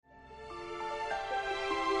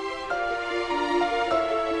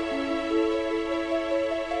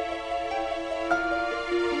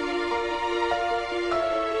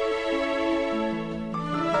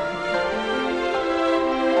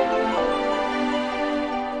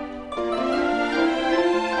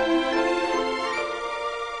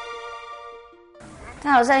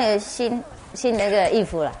他好像有新那个衣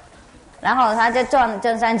服了，然后他就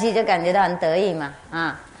站上去就感觉到很得意嘛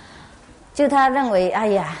啊，就他认为哎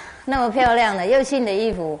呀那么漂亮的又新的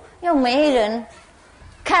衣服又没人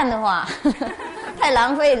看的话太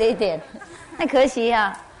浪费了一点，太可惜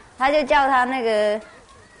啊，他就叫他那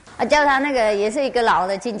个也是一个老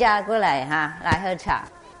的亲家过来哈来喝茶，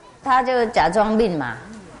他就假装病嘛，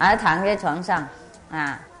还躺在床上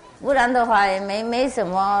啊，不然的话也没什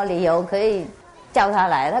么理由可以叫他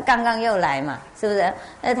来，他刚刚又来嘛，是不是？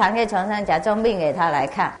那躺在床上假装病给他来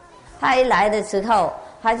看，他一来的时候，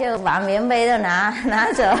他就把棉被都拿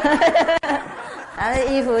走，拿着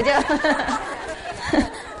衣服就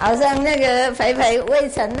好像那个肥未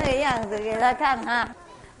成那个样子给他看哈。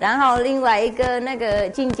然后另外一个那个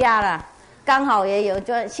进家了，刚好也有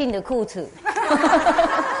穿新的裤子，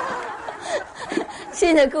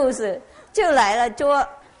新的裤子就来了，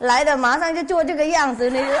来的马上就做这个样子，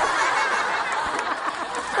你说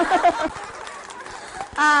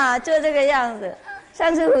啊，做这个样子，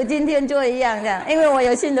上次我今天做一样这样，因为我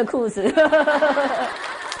有新的裤子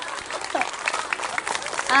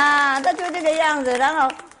啊，他就这个样子，然后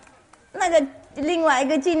那个另外一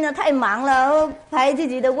个进呢太忙了，排自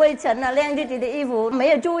己的灰尘啊，晾自己的衣服，没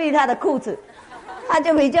有注意他的裤子，他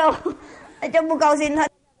就比较不高兴，他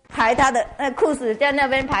排他的裤子在那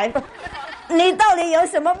边排，你到底有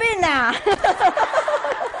什么病啊？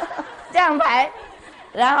这样排，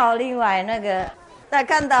然后另外那个他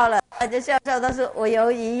看到了，他就笑笑，他说我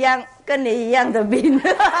有跟你一样的病。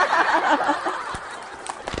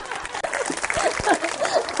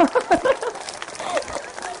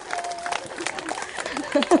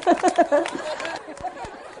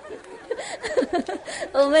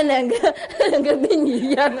我们两个病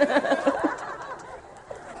一样。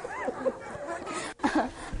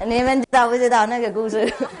你们知道不知道那个故事？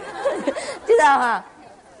知道哈？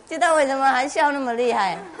知道为什么还笑那么厉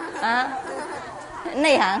害啊？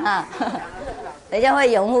内行哈，人家会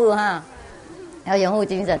拥护哈，要拥护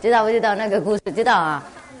精神。知道不知道那个故事？知道啊？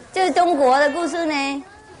就是中国的故事呢。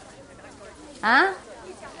啊？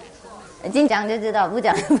经讲就知道，不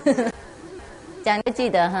讲讲就记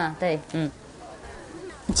得哈。对，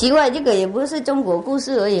奇怪，这个也不是中国故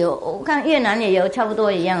事而已，我看越南也有差不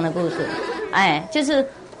多一样的故事，哎，就是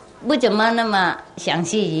不怎么那么详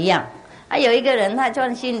细一样。啊，有一个人他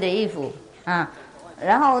穿新的衣服啊，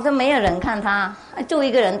然后都没有人看他，就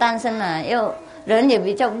一个人单身了，又人也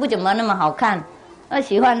比较不怎么那么好看，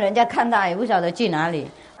喜欢人家看他也不晓得去哪里，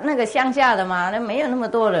那个乡下的嘛，那没有那么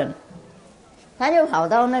多人，他就跑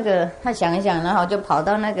到那个，他想一想，然后就跑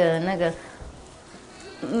到那个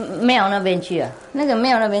庙那边去啊，那个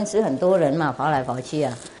庙那边是很多人嘛，跑来跑去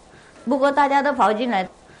啊。不过大家都跑进来，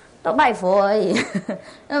都拜佛而已，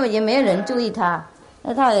那么也没有人注意他。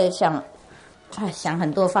那他也想很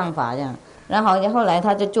多方法这样，然后后来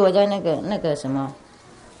他就坐在那个什么，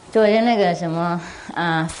坐在那个什么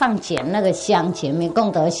放钱那个香前面，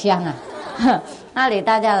功德箱啊，那里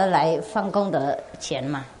大家都来放功德钱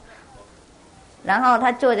嘛。然后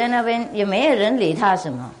他坐在那边，也没有人理他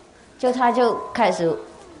什么，他就开始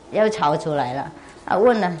要吵出来了，啊，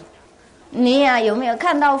问了，你呀有没有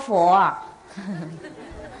看到佛啊？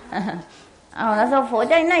他说佛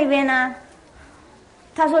在那边啊。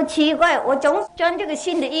他说奇怪，我总穿这个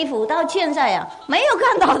新的衣服到现在啊，没有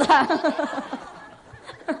看到他。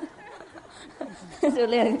就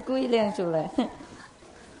故意亮出来。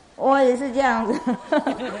我也是这样子，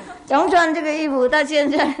总穿这个衣服到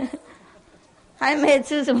现在，还没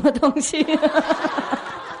吃什么东西。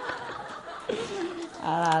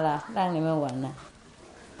好了，让你们玩了。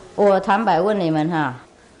我坦白问你们哈，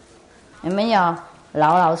你们要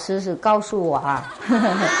老实告诉我啊，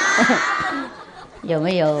有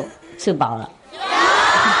没有吃饱了？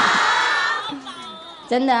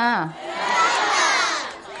真的啊？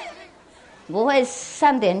不会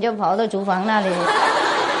3点就跑到厨房那里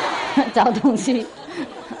找东西？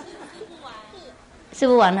吃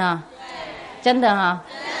不完哈？真的哈？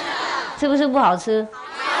是不是不好吃？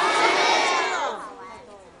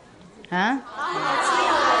啊？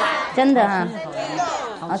真的哈？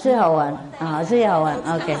好吃好玩啊，好吃也好玩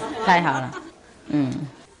 ，OK， 太好了，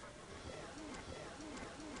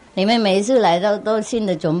你们每一次来都新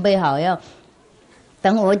的准备好，要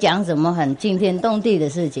等我讲什么很惊天动地的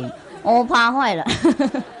事情，我怕坏了，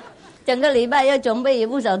整个礼拜要准备也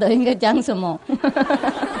不晓得应该讲什么。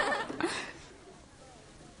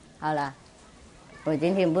好了，我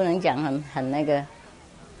今天不能讲很那个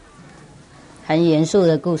很严肃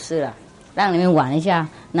的故事了，让你们玩一下，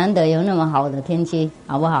难得有那么好的天气，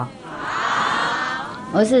好不好？好。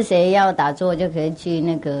我是谁要打坐就可以去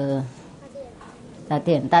那个大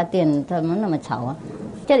殿，他们那么吵啊？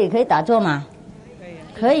这里可以打坐吗？可以。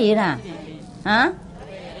可以啦，啊，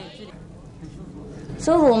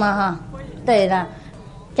舒服嘛哈，对啦，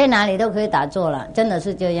在哪里都可以打坐了，真的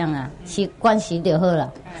是这样啊，关系就好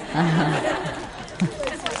了，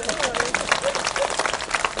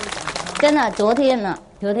真的，昨天呢，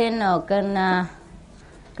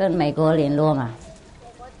跟美国联络嘛，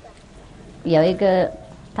有一个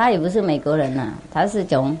他也不是美国人呐，他是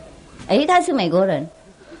他是美国人，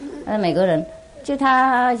美国人，就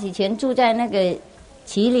他以前住在那个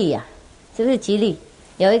奇里啊，是不是奇里？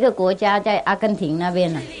有一个国家在阿根廷那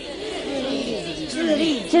边呢，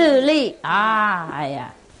智利啊，哎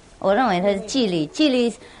呀，我认为他是智利，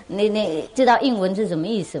你知道英文是什么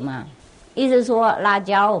意思吗？意思说辣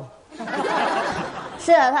椒。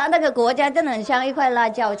是啊，他那个国家真的很像一块辣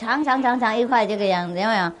椒，长一块这个样子，有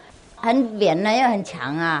没有？很扁呢，又很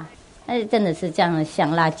长啊，那真的是这样像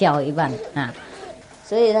辣椒一般啊。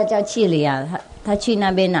所以他叫智利啊，他去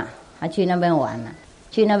那边呐，他去那边玩了。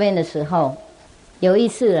去那边的时候，有一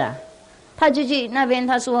次啊，他就去那边，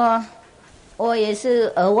他说我也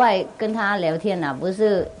是额外跟他聊天呐，不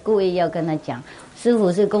是故意要跟他讲。师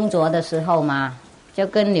父是工作的时候嘛，就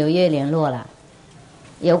跟纽约联络了。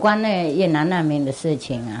有关那越南难民的事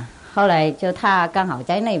情啊，后来就他刚好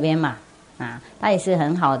在那边嘛，啊，他也是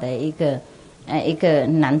很好的一个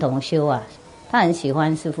男同修啊，他很喜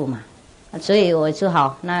欢师父嘛，所以我说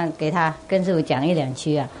好，那给他跟师父讲一两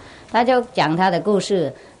句啊，他就讲他的故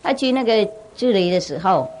事。他去那个智利的时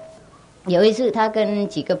候，有一次他跟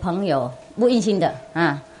几个朋友不印心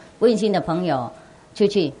的朋友出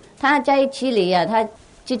去，他在智利啊，他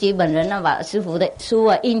自己本人呢把师父的书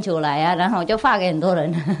啊印出来啊，然后就发给很多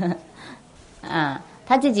人，啊，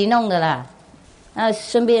他自己弄的啦。那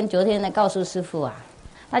顺便昨天呢告诉师父啊，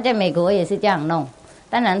他在美国也是这样弄，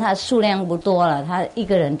当然他数量不多了，他一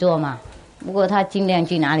个人做嘛。不过他尽量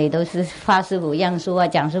去哪里都是发师父样书啊，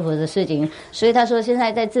讲师父的事情。所以他说现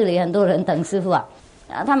在在这里很多人等师父啊，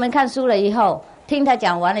他们看书了以后，听他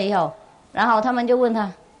讲完了以后，然后他们就问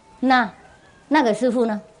他，那个师父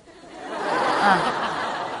呢？啊。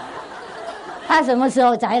他什么时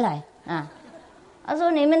候才来啊？他说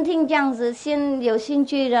你们听这样子，先有兴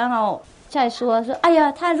趣，然后再说。哎呀，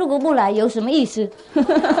他如果不来有什么意思？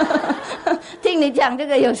听你讲这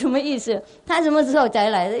个有什么意思？他什么时候才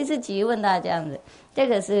来？一直急问他这样子，这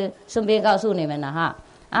个是顺便告诉你们了哈。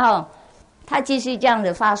然后他继续这样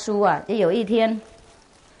子发书啊，就有一天，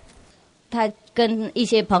他跟一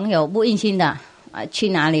些朋友不印心的啊，去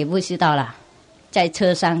哪里不知道了，在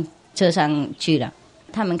车上去了。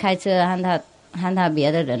他们开车和他别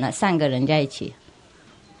的人啊，3个人在一起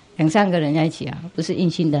，2-3个人在一起啊，不是印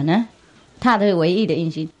心的呢，他的唯一的印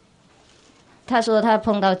心。他说他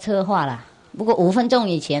碰到车祸了，不过5分钟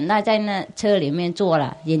以前他在那车里面坐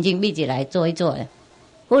了，眼睛闭起来坐一坐，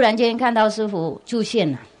忽然间看到师父出现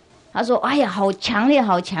了，他说哎呀好强烈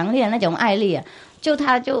那种爱力啊，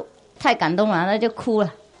他就太感动了，他就哭了，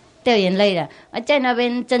掉眼泪了，在那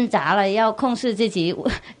边挣扎了，要控制自己，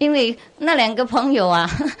因为那2个朋友啊，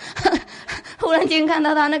忽然间看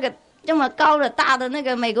到他那个这么高的大的那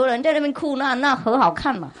个美国人在那边哭，那很好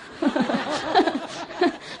看嘛，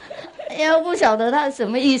又不晓得他什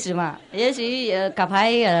么意思嘛，也许搞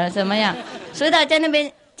牌什么样，所以他在那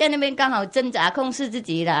边刚好挣扎控制自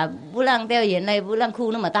己了，不让掉眼泪，不让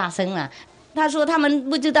哭那么大声了。他说他们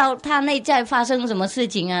不知道他内在发生什么事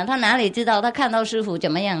情啊，他哪里知道他看到师父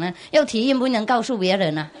怎么样呢？要体验不能告诉别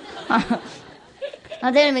人啊。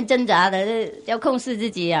他在那边挣扎的，要控制自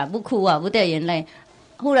己啊，不哭啊，不掉眼泪。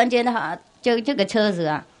忽然间就这个车子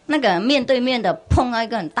啊，那个面对面的碰到一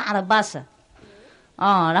个很大的 bus，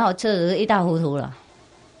 然后车子一塌糊涂了，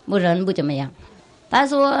人不怎么样。他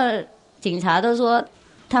说警察都说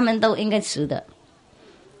他们都应该死的。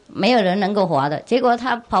没有人能够活的，结果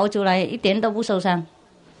他跑出来一点都不受伤，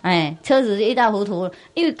车子一塌糊涂，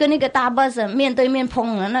因为跟那个大 bus 面对面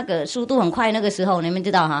碰了，那个速度很快，那个时候你们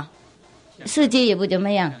知道哈，司机也不怎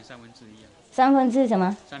么样，3/4什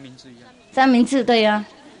么？3/4对啊，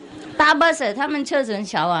大 bus 他们车子很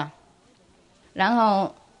小啊，然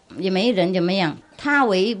后也没人怎么样，他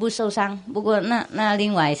唯一不受伤，不过那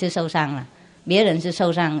另外是受伤了，别人是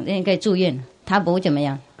受伤应该住院，他不怎么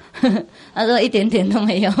样。他说一点点都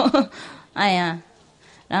没有，哎呀，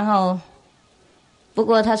然后不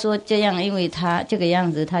过他说这样，因为他这个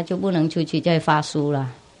样子，他就不能出去再发书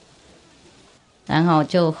了，然后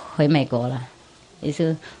就回美国了，也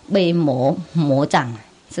是被魔障，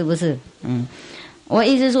是不是？我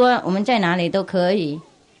意思说我们在哪里都可以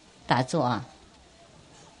打坐啊，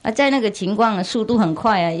在那个情况速度很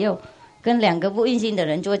快啊，又跟2个不印心的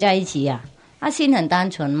人坐在一起啊，他心很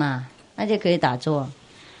单纯嘛，那就可以打坐。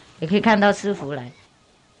也可以看到师父来，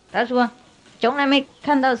他说从来没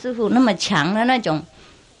看到师父那么强的那种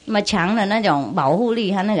那么强的那种保护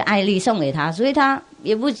力和那个爱力送给他，所以他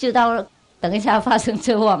也不知道等一下发生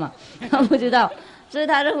车祸嘛，他不知道，所以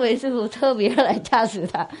他认为师父特别来驾驶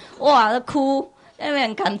他，哇，他哭，因为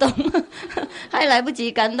很感动，还来不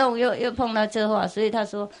及感动，又碰到车祸，所以他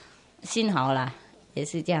说幸好啦，也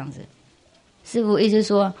是这样子。师父意思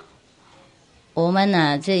说，我们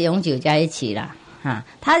呢是永久在一起啦，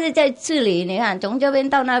他是在这里，你看从这边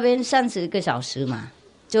到那边30个小时嘛，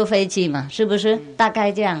坐飞机嘛，是不是？大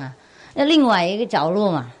概这样啊。那另外一个角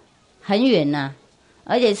落嘛，很远呐，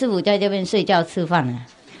而且师父在这边睡觉吃饭呢，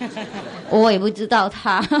我也不知道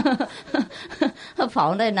他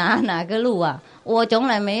跑在哪个路啊，我从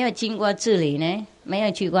来没有经过这里呢，没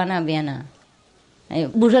有去过那边呢，哎，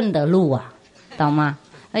不认得路啊，懂吗？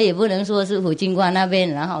他也不能说师父经过那边，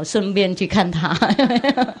然后顺便去看他，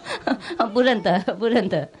不认得，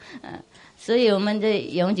所以我们这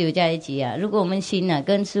永久在一起啊。如果我们心啊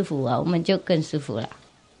跟师父啊，我们就跟师父了，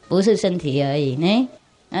不是身体而已呢。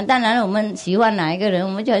当然我们喜欢哪一个人，我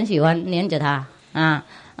们就很喜欢黏着他啊，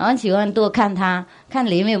然后喜欢多看他，看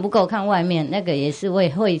里面不够看外面，那个也是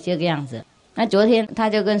会这个样子。那昨天他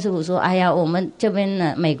就跟师父说，哎呀，我们这边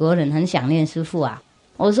呢美国人很想念师父啊。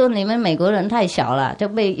我说你们美国人太小了，就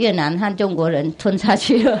被越南和中国人吞下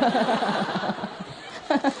去了。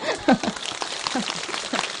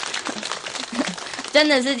真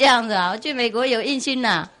的是这样子啊！我去美国有印心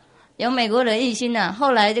呐，有美国人印心呐，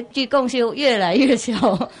后来就去共修越来越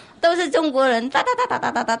小，都是中国人哒哒哒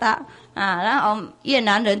哒哒哒哒啊，然后越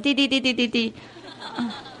南人滴滴滴滴滴滴，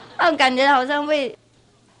感觉好像被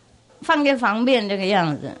放在旁边这个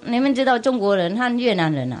样子。你们知道中国人和越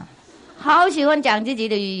南人啊？好喜欢讲自己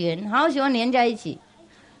的语言，好喜欢连在一起，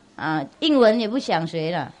英文也不想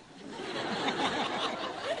学了，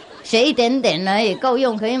学一点点呢也够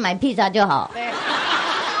用，可以买披萨就好。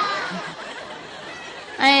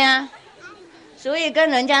哎呀，所以跟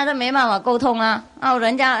人家都没办法沟通啊，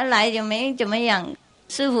人家来就没怎么样，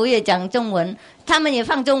师父也讲中文，他们也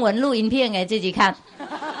放中文录影片给自己看，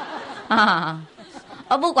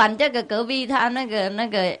我不管这个隔壁他那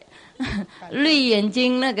个。绿眼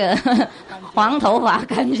睛那个黄头发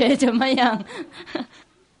感觉怎么样？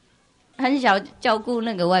很少照顾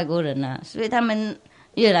那个外国人啊，所以他们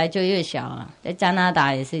越来就越小啊。在加拿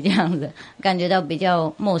大也是这样子，感觉到比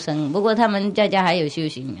较陌生。不过他们在家还有修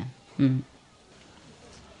行啊，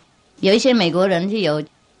有一些美国人是有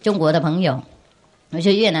中国的朋友，有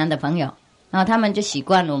些越南的朋友，然后他们就习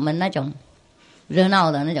惯我们那种热闹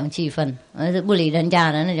的那种气氛，而是不理人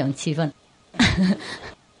家的那种气氛。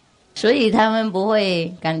所以他们不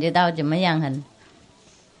会感觉到怎么样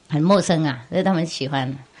很陌生啊，所以他们喜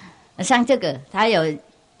欢。像这个，他有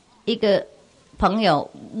一个朋友，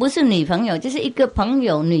不是女朋友，就是一个朋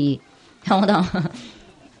友女，懂不懂？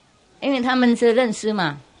因为他们是认识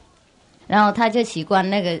嘛，然后他就习惯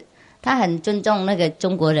那个，他很尊重那个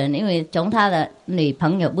中国人，因为从他的女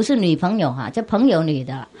朋友，不是女朋友哈，就朋友女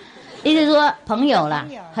的，意思说朋友啦，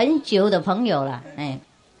很久的朋友啦，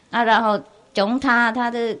然后从他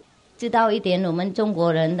的。知道一点我们中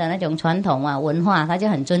国人的那种传统啊文化，他就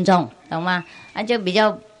很尊重，懂吗？就比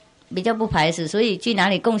较不排斥，所以去哪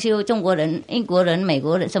里共修，中国人、英国人、美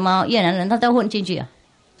国人、什么越南人，他都混进去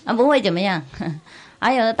啊，不会怎么样。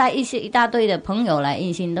还有带一大堆的朋友来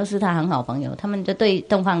印心，都是他很好朋友，他们就对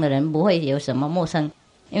东方的人不会有什么陌生，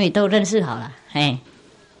因为都认识好了，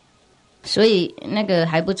所以那个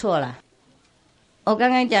还不错啦。我刚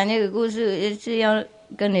刚讲那个故事也是要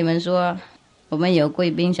跟你们说。我们有贵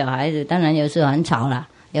宾小孩子，当然有时候很吵啦，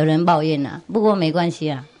有人抱怨啦，不过没关系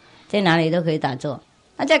啊，在哪里都可以打坐。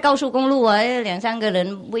在高速公路啊，2-3个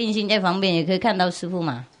人不印心在旁边也可以看到师父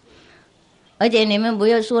嘛。而且你们不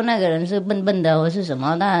要说那个人是笨笨的或是什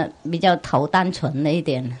么，那比较头单纯的一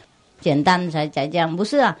点，简单才这样。不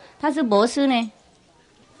是啊，他是博士呢，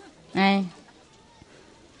那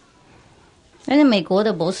是美国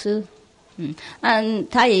的博士，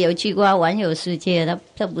他也有去过环游世界，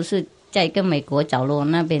他不是。在一个美国角落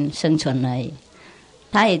那边生存而已，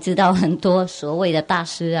他也知道很多所谓的大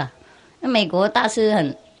师啊。美国大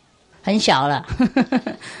师很小了，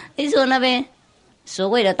一说那边所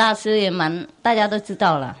谓的大师也大家都知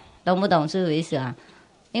道了，懂不懂是什么意思啊？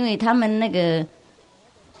因为他们那个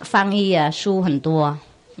翻译啊书很多啊，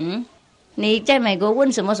你在美国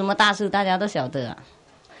问什么大师，大家都晓得啊。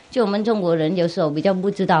就我们中国人有时候比较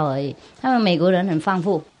不知道而已，他们美国人很丰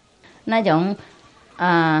富，那种。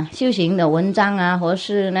修行的文章啊，或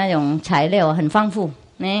是那种材料很丰富，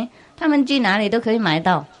他们去哪里都可以买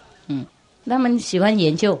到，他们喜欢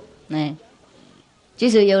研究，即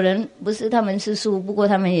使有人不是他们吃素，不过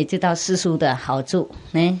他们也知道吃素的好处，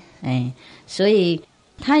所以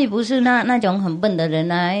他也不是那种很笨的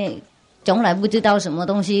人啊，从来不知道什么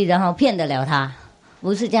东西，然后骗得了他，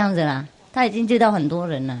不是这样子啦。他已经知道很多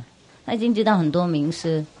人了，他已经知道很多名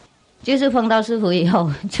师，就是碰到师父以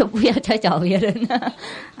后，就不要再找别人了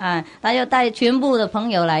啊！他就带全部的朋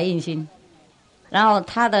友来印心，然后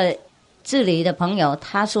他的治理的朋友，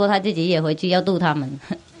他说他自己也回去要度他们。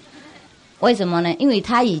为什么呢？因为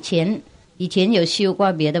他以前有修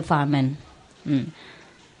过别的法门，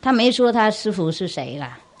他没说他师父是谁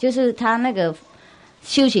啦，就是他那个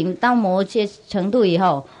修行到某些程度以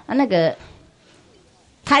后，那个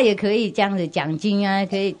他也可以这样子讲经啊，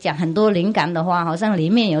可以讲很多灵感的话，好像里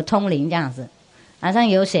面有通灵这样子，好像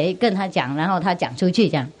有谁跟他讲，然后他讲出去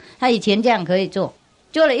这样。他以前这样可以做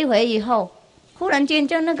了一回以后，忽然间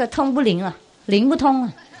就那个通不灵了，灵不通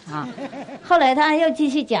了啊。后来他又继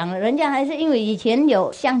续讲了，人家还是因为以前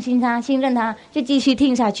有相信他、信任他，就继续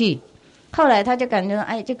听下去。后来他就感觉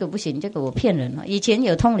哎，这个不行，这个我骗人了。以前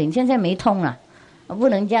有通灵，现在没通了，我不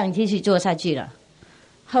能这样继续做下去了。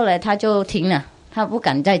后来他就停了，他不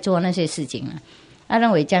敢再做那些事情了。他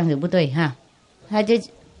认为这样子不对哈，他就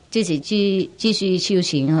自己继续修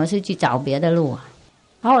行，或是去找别的路啊。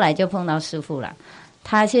后来就碰到师父了，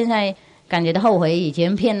他现在感觉到后悔以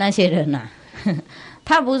前骗那些人呐、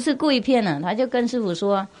他不是故意骗的，他就跟师父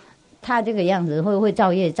说。他这个样子会不会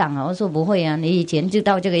造业障啊？我说不会啊，你以前知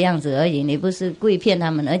道这个样子而已，你不是故意骗他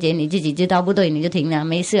们，而且你自己知道不对，你就停了，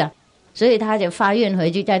没事啊。所以他就发愿回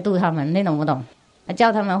去再度他们，你懂不懂？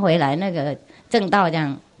叫他们回来那个正道这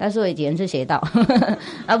样。他说以前是邪道，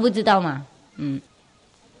他不知道嘛，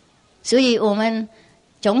所以我们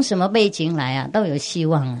从什么背景来啊，都有希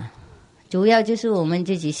望啊。主要就是我们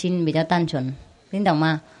自己心比较单纯，你懂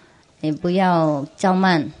吗？你不要骄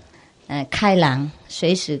慢。开朗，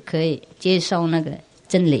随时可以接受那个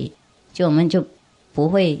真理，我们就不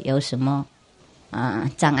会有什么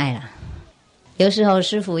障碍了。有时候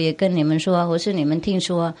师父也跟你们说，或是你们听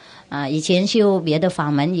说以前修别的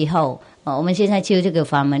法门以后，我们现在修这个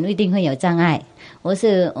法门一定会有障碍，或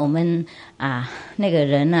是我们那个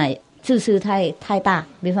人自私太大，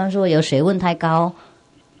比方说有学问太高，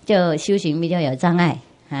就修行比较有障碍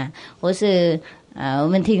或是。我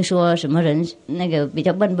们听说什么人那个比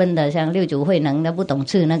较笨笨的，像六祖慧能的不懂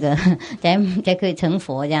事那个，才可以成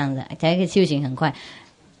佛这样子，才可以修行很快，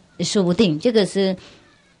说不定这个是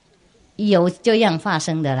有这样发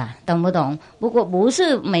生的啦，懂不懂？不过不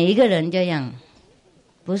是每一个人这样，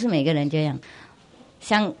不是每个人这样。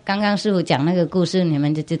像刚刚师父讲那个故事，你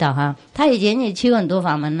们就知道哈，他以前也修很多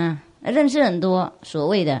法门呢，认识很多所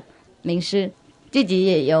谓的名师，自己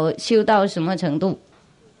也有修到什么程度。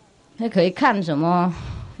他可以看什么？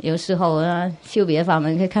有时候修别法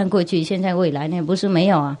门可以看过去、现在、未来呢，不是没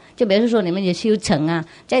有啊。就比如说你们也修成啊，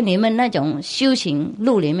在你们那种修行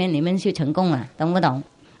路里面，你们就成功了，懂不懂？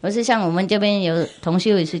而是像我们这边有同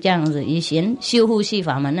修也是这样子，以前修呼吸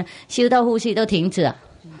法门呢，修到呼吸都停止了，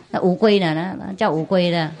那无归的呢，叫无归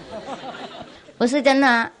的，不是真的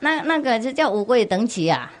啊，那个就叫无归等级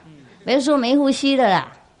啊。比如说没呼吸的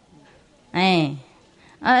啦，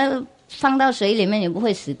放到水里面也不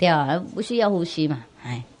会死掉啊，不需要呼吸嘛，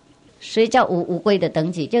所以叫无归的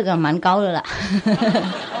等级，这个蛮高的啦。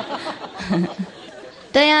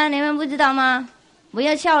对呀，你们不知道吗？不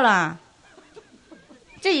要笑啦，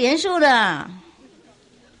这严肃的。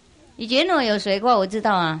以前我有学过，我知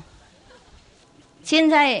道啊。现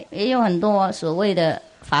在也有很多所谓的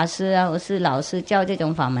法师啊，或是老师教这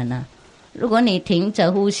种法门啊。如果你停止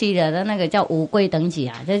呼吸的，那个叫无归等级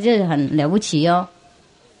啊，这就很了不起哦。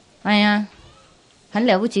哎呀，很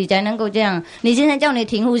了不起才能够这样。你现在叫你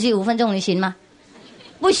停呼吸5分钟，你行吗？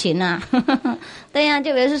不行啊。对呀，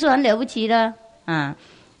就表示说很了不起的啊。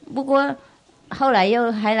不过后来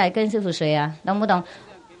又还来跟师父学啊，懂不懂？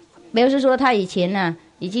比如说他以前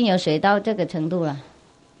已经有学到这个程度了，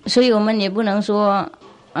所以我们也不能说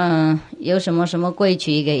有什么什么规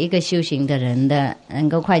矩给一个修行的人的能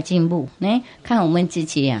够快进步。看我们自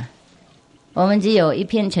己啊，我们只有一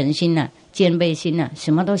片诚心兼备心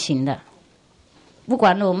什么都行的。不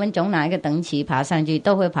管我们从哪一个等级爬上去，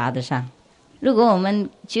都会爬得上。如果我们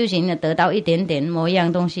修行得到一点点某一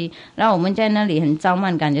样东西，让我们在那里很傲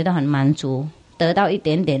慢，感觉到很满足，得到一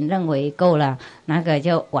点点认为够了，那个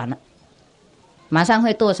就完了，马上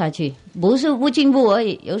会堕下去。不是不进步而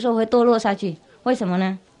已，有时候会堕落下去。为什么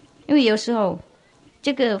呢？因为有时候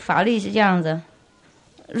这个法律是这样子，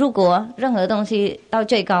如果任何东西到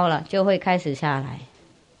最高了，就会开始下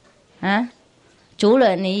来除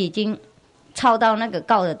了你已经超到那个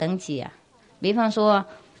高的等级比方说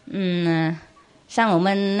像我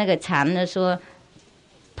们那个禅的说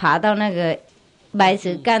爬到那个白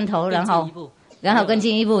石竿头，然后更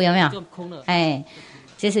进一步，有没有？就空了。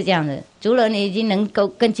就是这样子。除了你已经能够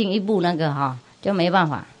更进一步那个就没办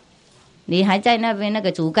法。你还在那边那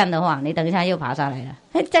个竹竿的话，你等一下又爬上来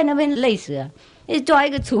了，在那边累死了。一抓一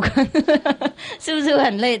个竹竿，是不是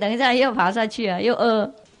很累？等一下又爬下去啊，又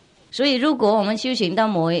饿。所以，如果我们修行到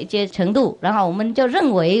某一些程度，然后我们就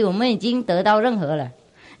认为我们已经得到任何了，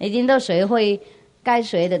已经都学会该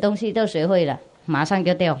学的东西都学会了，马上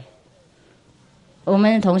就掉。我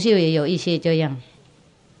们同修也有一些这样，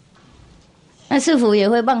那师父也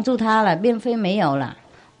会帮助他了，并非没有了。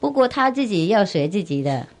不过他自己要学自己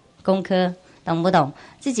的功课，懂不懂？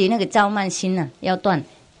自己那个傲慢心啊，要断。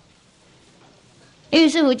因为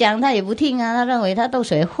师父讲他也不听啊，他认为他都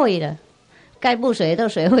学会了，该不学都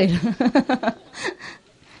学会了，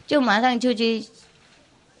就马上出去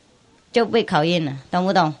就被考验了，懂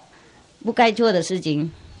不懂？不该做的事情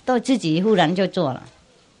都自己忽然就做了，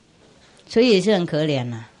所以也是很可怜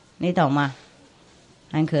了，你懂吗？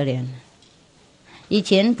很可怜。以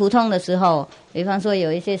前普通的时候，比方说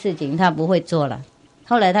有一些事情他不会做了，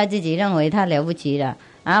后来他自己认为他了不起了，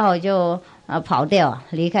然后就跑掉，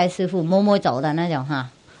离开师父，摸摸走的那种哈，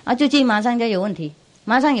最近马上就有问题，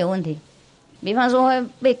马上有问题。比方说会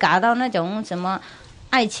被嘎到那种什么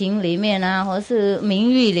爱情里面啊，或是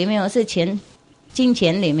名誉里面，或是金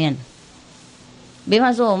钱里面。比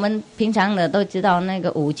方说我们平常的都知道那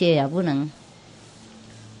个五戒啊，不能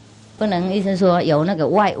意思说有那个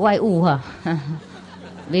外物哈。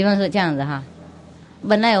比方说这样子哈，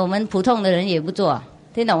本来我们普通的人也不做，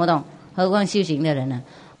听懂不懂？何况修行的人呢？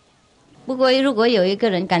不过如果有一个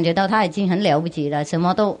人感觉到他已经很了不起了，什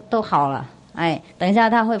么都好了，等一下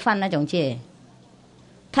他会犯那种戒，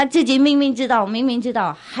他自己明明知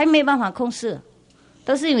道还没办法控制，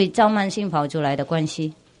都是因为傲慢心跑出来的关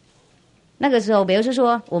系。那个时候比如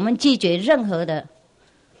说我们拒绝任何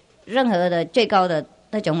的最高的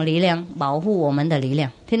那种力量保护我们的力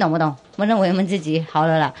量，听懂不懂？我们认为我们自己好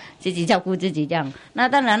了啦，自己照顾自己这样，那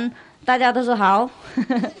当然大家都说好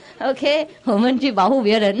OK， 我们去保护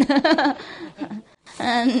别人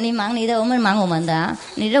你忙你的，我们忙我们的啊。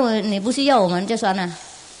你认为你不需要我们就算了，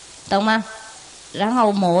懂吗？然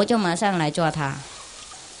后魔就马上来抓他。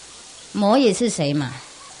魔也是谁嘛？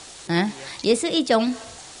也是一种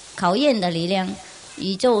考验的力量，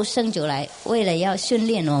宇宙生出来为了要训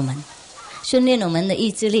练我们的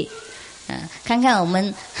意志力，看看我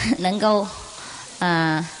们能够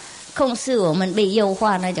控制我们被诱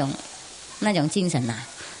惑那种精神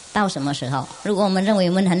到什么时候？如果我们认为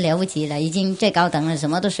我们很了不起了，已经最高等了，什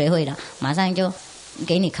么都学会了，马上就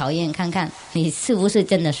给你考验，看看你是不是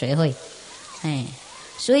真的学会。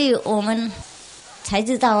所以我们才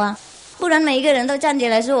知道啊，不然每一个人都站起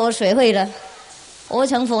来说我学会了，我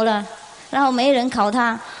成佛了，然后没人考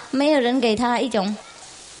他，没有人给他一种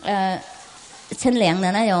称量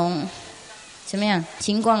的那种怎么样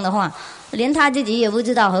情况的话，连他自己也不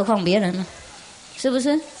知道，何况别人呢？是不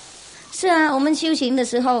是？是啊，我们修行的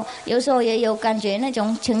时候，有时候也有感觉那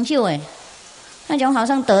种成就那种好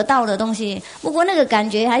像得到的东西，不过那个感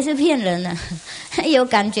觉还是骗人的，有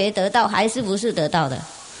感觉得到还是不是得到的，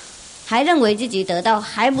还认为自己得到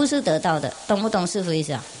还不是得到的，懂不懂师父意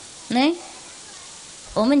思啊？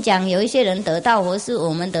我们讲有一些人得到或是我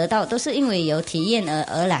们得到都是因为有体验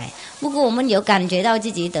而来，不过我们有感觉到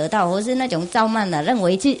自己得到或是那种傲慢的认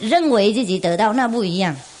为自己得到，那不一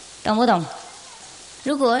样，懂不懂？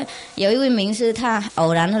如果有一位名师他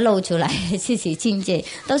偶然露出来自己境界，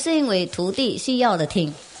都是因为徒弟需要的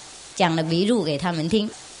听，讲了笔录给他们听，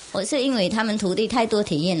我是因为他们徒弟太多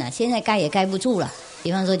体验了，现在盖也盖不住了，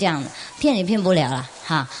比方说这样的骗也骗不了了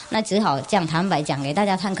那只好这样坦白讲给大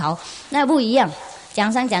家参考，那不一样，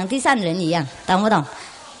讲上讲第三人一样，懂不懂？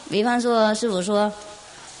比方说师父说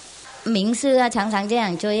名师常常这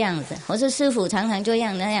样子，或是师父常常这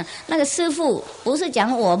样那样，那个师父不是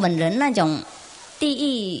讲我本人那种第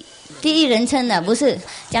一人称的，不是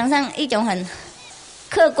讲上一种很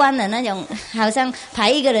客观的那种，好像排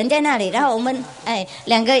一个人在那里，然后我们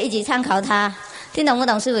两个一起参考他，听懂不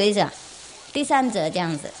懂师父意思啊？第三者这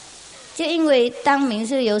样子，就因为当名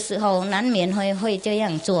师有时候难免会这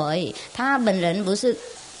样做而已，他本人不是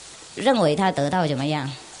认为他得到怎么样，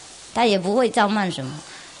他也不会傲慢什么。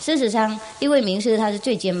事实上一位名师他是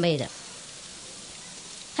最谦卑的，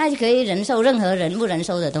他可以忍受任何人不忍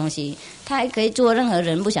受的东西，他还可以做任何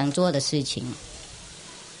人不想做的事情，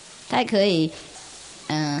他还可以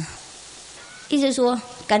意思说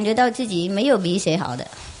感觉到自己没有比谁好的，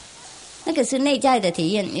那个是内在的体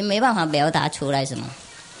验，你没办法表达出来什么。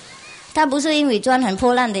他不是因为穿很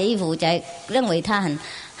破烂的衣服才认为他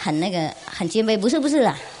很那个很谦卑，不是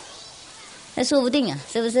啦，那说不定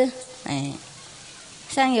是不是？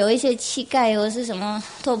像有一些乞丐或是什么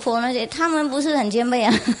拓坡那些，他们不是很谦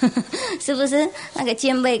卑是不是？那个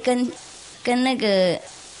谦卑跟那个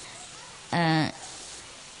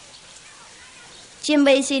谦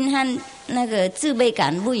卑心和那个自卑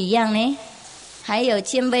感不一样呢？还有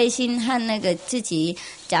谦卑心和那个自己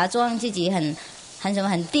假装自己很什么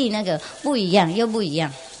很低那个不一样，又不一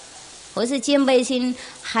样。或是谦卑心，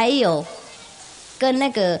还有跟那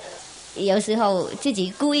个有时候自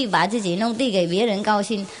己故意把自己弄低给别人高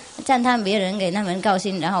兴，赞叹别人给他们高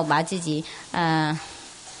兴，然后把自己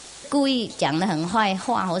故意讲得很坏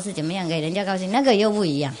话，或是怎么样给人家高兴，那个又不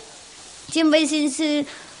一样。谦卑心是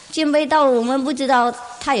谦卑到我们不知道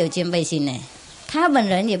他有谦卑心呢，他本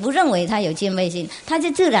人也不认为他有谦卑心，他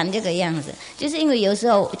就自然这个样子，就是因为有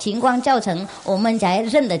时候情况造成我们才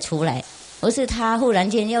认得出来，不是他忽然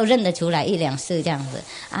间又认得出来一两次这样子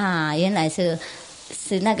啊，原来是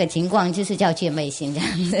那个情况，就是叫谦卑心这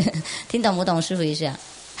样子，听懂不懂师父意思啊？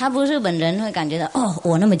他不是本人会感觉到哦，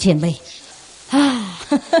我那么谦卑啊，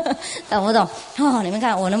懂不懂？哦，你们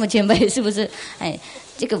看我那么谦卑是不是？哎，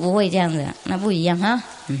这个不会这样子，那不一样哈。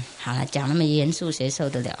好了，讲那么严肃谁受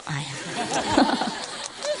得了？哎呀。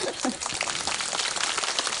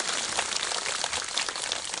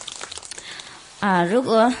如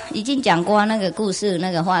果已经讲过那个故事，那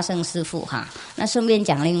个化生师父哈，那顺便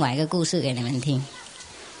讲另外一个故事给你们听。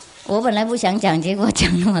我本来不想讲，结果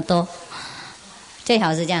讲那么多，最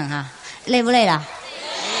好是这样哈。累不累啦？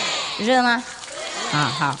热吗？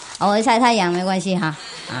好，我晒太阳没关系哈。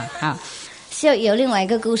好，就有另外一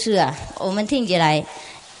个故事啊，我们听起来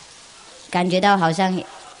感觉到好像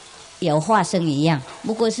有化生一样，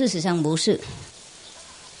不过事实上不是。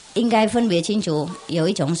应该分别清楚，有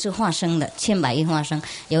一种是化生的千百亿化生，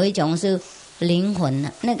有一种是灵魂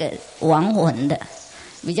的那个亡魂的，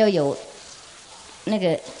比较有那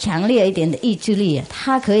个强烈一点的意志力，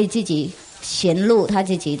他可以自己显露他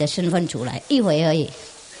自己的身份出来，一回而已，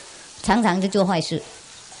常常就做坏事，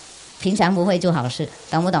平常不会做好事，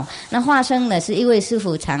懂不懂？那化生的是一位师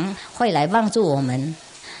父常会来帮助我们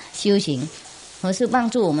修行，或是帮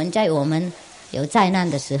助我们在我们有灾难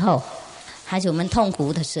的时候，还是我们痛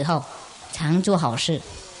苦的时候，常做好事，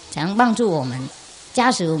常帮助我们，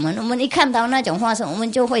加持我们。我们一看到那种化生，我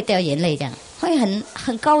们就会掉眼泪，这样会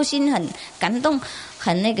很高兴、很感动、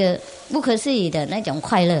很那个不可思议的那种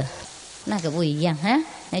快乐，那个不一样啊！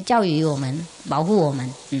来教育我们、保护我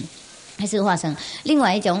们，还是化生。另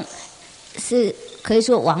外一种是可以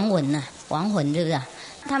说亡魂呐，亡魂是不是？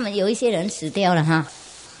他们有一些人死掉了哈。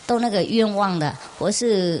都那个冤枉的，或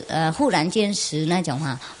是忽然间死那种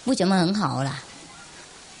哈，不怎么很好啦，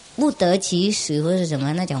不得其死或是什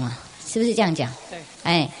么那种啊，是不是这样讲？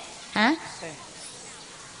对。对。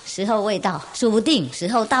时候未到，说不定时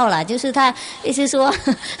候到了，就是他意思说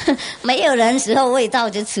没有人时候未到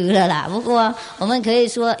就迟了啦。不过我们可以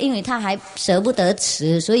说，因为他还舍不得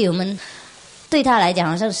迟，所以我们对他来讲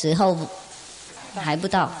好像时候还不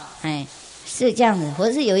到，是这样子。或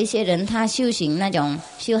者是有一些人他修行那种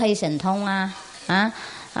修黑神通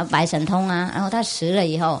白神通然后他死了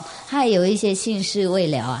以后，他还有一些心事未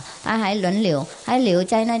了他还轮流还留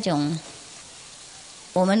在那种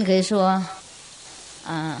我们可以说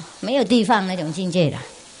没有地方那种境界的，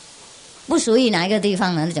不属于哪一个地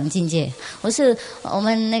方的那种境界。或是我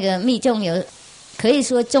们那个密宗有可以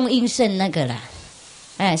说中阴身那个啦，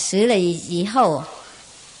死了以后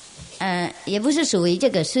也不是属于这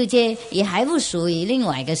个世界，也还不属于另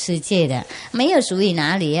外一个世界的，没有属于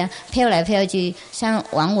哪里飘来飘去，像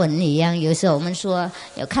亡魂一样。有时候我们说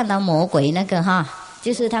有看到魔鬼那个哈，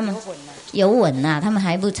就是他们有魂他们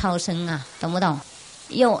还不超生懂不懂？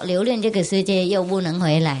又留恋这个世界，又不能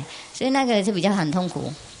回来，所以那个是比较很痛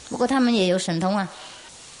苦。不过他们也有神通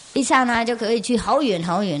一刹那就可以去好远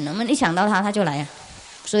好远，我们一想到他就来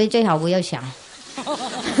所以最好不要想。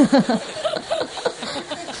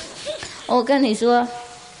我跟你说，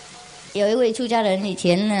有一位出家人以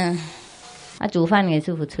前呢，他煮饭给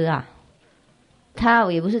师父吃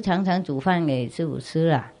他也不是常常煮饭给师父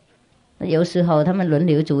吃有时候他们轮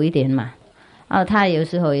流煮一点嘛，他有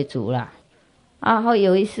时候也煮了，然后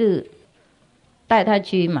有一次带他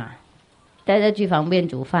去旁边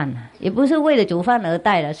煮饭也不是为了煮饭而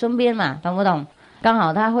带了，顺便嘛，懂不懂？刚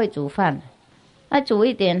好他会煮饭，他煮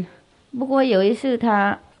一点。不过有一次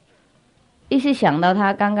他一直想到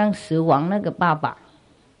他刚刚死亡那个爸爸，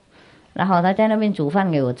然后他在那边煮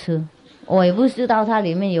饭给我吃，我也不知道他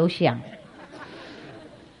里面有想。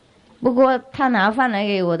不过他拿饭来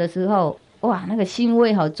给我的时候，哇，那个腥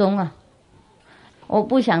味好重我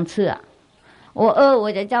不想吃我饿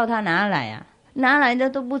我就叫他拿来拿来的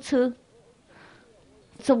都不吃，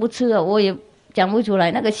说不吃我也讲不出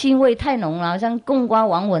来，那个腥味太浓了，好像贡瓜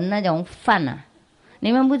亡魂那种饭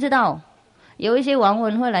你们不知道。有一些亡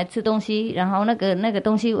魂会来吃东西，然后那个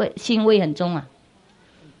东西腥味很重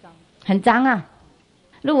很脏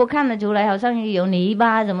如果看得出来，好像有泥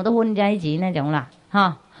巴什么都混在一起那种啦，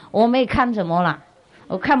哈，我没看什么啦，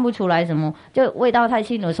我看不出来什么，就味道太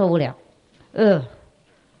腥，我受不了，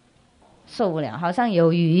受不了，好像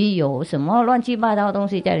有鱼有什么乱七八糟的东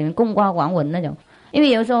西在里面，贡瓜黄纹那种。因为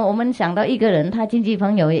有时候我们想到一个人，他亲戚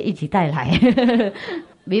朋友也一起带来，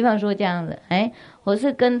比方说这样子，我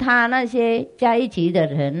是跟他那些在一起的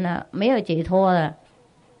人呢，没有解脱了，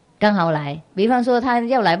刚好来。比方说他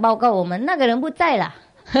要来报告我们那个人不在了，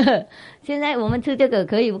现在我们吃这个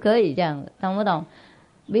可以不可以这样子，懂不懂？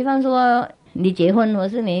比方说你结婚，或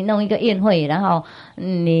是你弄一个宴会，然后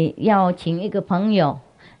你要请一个朋友，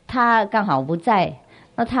他刚好不在。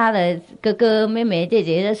那他的哥哥妹妹姐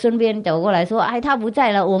姐顺便走过来说，他不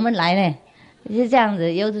在了，我们来呢，是这样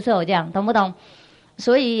子，有的时候这样，懂不懂？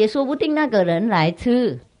所以也说不定那个人来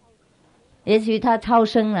吃，也许他超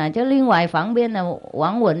生了，就另外旁边的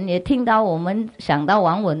王文也听到我们想到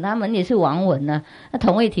王文，他们也是王文呢，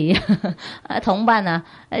同一题同伴啊，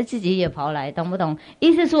自己也跑来，懂不懂？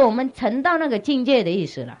意思说我们沉到那个境界的意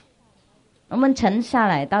思了，我们沉下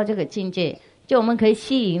来到这个境界，就我们可以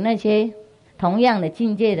吸引那些同样的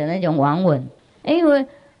境界的那种王文，因为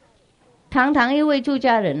堂堂一位出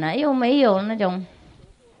家人啊，又没有那种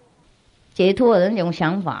解脱的那种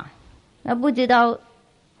想法，那不知道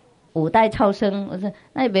五代超生，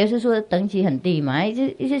那表示说等级很低嘛，一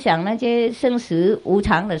直想那些生死无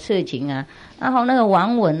常的事情啊。然后那个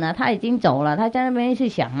王文啊，他已经走了，他在那边是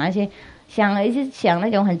想那些一直想那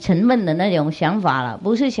种很沉闷的那种想法了，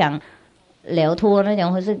不是想了脱那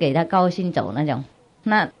种，或是给他高兴走那种。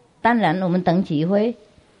那当然我们等级会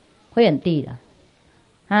很低的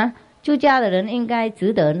啊。出家的人应该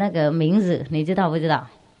值得那个名字，你知道不知道？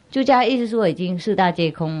出家意思说已经四大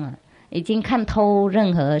皆空了，已经看透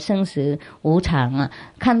任何生死无常啊，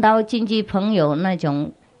看到亲戚朋友那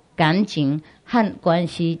种感情和关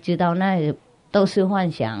系，知道那都是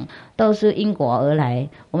幻想，都是因果而来。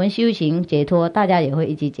我们修行解脱，大家也会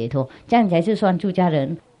一起解脱，这样才是算出家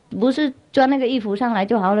人，不是穿那个衣服上来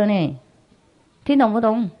就好了呢。听懂不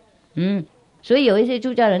懂？所以有一些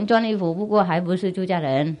出家人穿衣服，不过还不是出家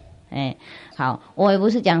人。好，我也不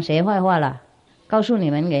是讲谁坏话了，告诉你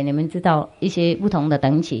们，给你们知道一些不同的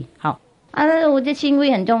等级。好啊，我这心味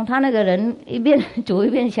很重，他那个人一边煮一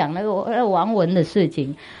边想那个王文的事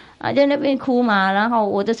情啊，在那边哭嘛，然后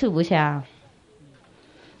我就吃不下。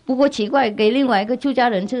不过奇怪，给另外一个出家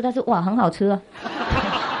人吃，他说哇很好吃啊。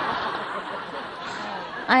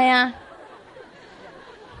哎呀，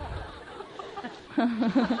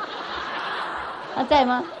他在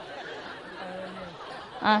吗？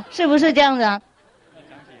啊，是不是这样子啊？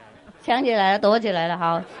想起来了，躲起来了，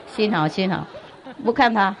好，幸好，不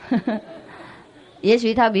看他，也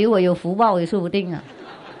许他比我有福报也说不定啊。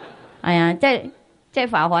哎呀，在《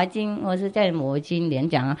法华经》或是在某经里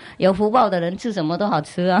讲啊，有福报的人吃什么都好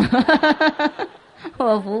吃啊。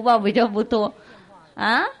我福报比较不多，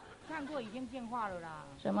啊？看过已经变化了啦。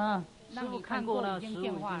什么？那你看过了，已经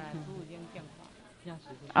变化了，书已经变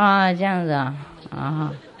化。啊，这样子啊，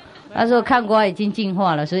啊。他说看过已经进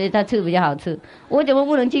化了，所以他吃比较好吃。我怎么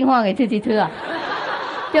不能进化给自己吃啊？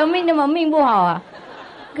救命的嘛，命不好啊，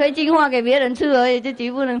可以进化给别人吃而已，自己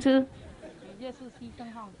不能吃。你这是牺牲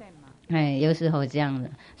奉献嘛？有时候这样的，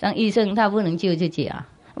像医生他不能救自己啊，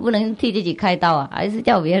不能替自己开刀啊，还是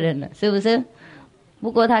叫别人的，是不是？不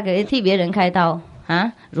过他可以替别人开刀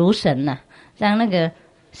啊，如神呐，像那个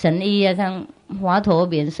神医啊，像华佗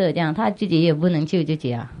变色这样，他自己也不能救自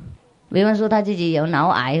己啊。比方说他自己有脑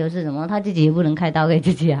癌或是什么，他自己也不能开刀给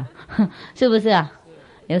自己啊，是不是啊？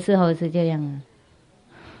有时候是这样啊。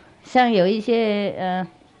像有一些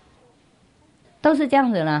都是这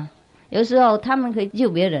样子啦。有时候他们可以救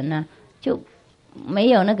别人呢，就没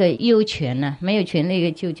有那个优权呢，没有权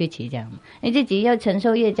利救自己这样。你自己要承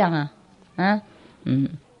受业障啊，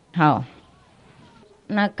好。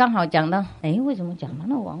那刚好讲到，为什么讲到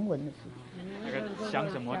那王文的事？那个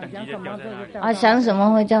想什么等级就掉在那里啊，想什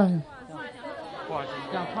么会叫？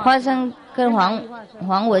花生跟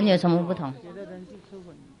黄文有什么不同？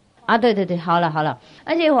啊，对，好了，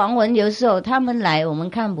而且黄文有时候他们来我们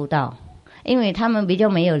看不到，因为他们比较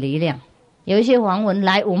没有力量。有一些黄文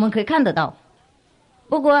来我们可以看得到，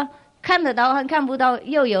不过看得到和看不到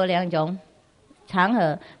又有两种场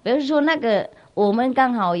合。比如说那个我们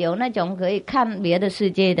刚好有那种可以看别的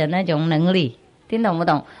世界的那种能力，听懂不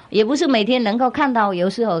懂？也不是每天能够看到，有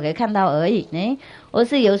时候可以看到而已。我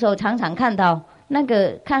是有时候常常看到。那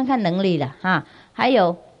个看能力了哈，还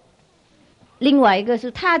有另外一个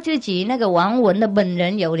是他自己那个王文的本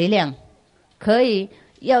人有力量，可以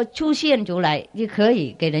要出现出来就可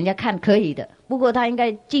以给人家看，可以的。不过他应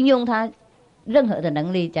该尽用他任何的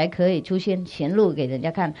能力才可以出现显露给人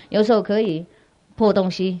家看。有时候可以，破东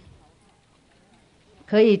西，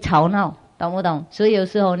可以吵闹，懂不懂？所以有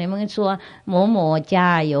时候你们说某某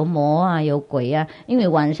家有魔啊，有鬼啊，因为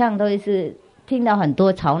晚上都是听到很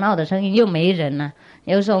多吵闹的声音，又没人啊。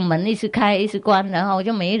有时候门一直开一直关，然后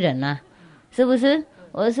就没人啊，是不是？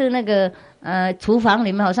我是那个厨房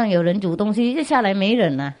里面好像有人煮东西，就下来没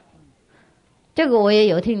人啊。这个我也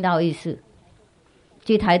有听到一次。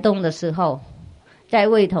去台东的时候，在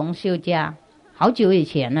味同修家，好久以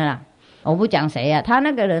前了啦。我不讲谁啊，他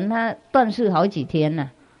那个人他断食好几天了，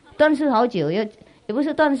断食好久，也不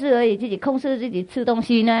是断食而已，自己控制自己吃东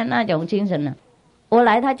西呢，那种精神呢。我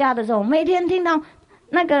来他家的时候，每天听到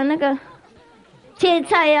那个切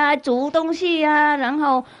菜啊，煮东西啊，然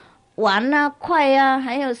后碗啊、筷啊，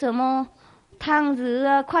还有什么汤匙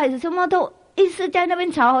啊、筷子，什么都一直在那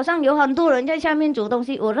边吵，好像有很多人在下面煮东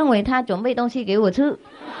西。我认为他准备东西给我吃。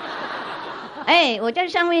哎，我在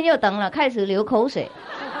上面又等了，开始流口水。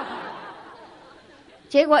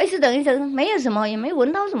结果一直等一直没有什么，也没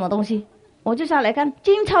闻到什么东西，我就下来看，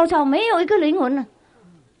静悄悄，没有一个灵魂了。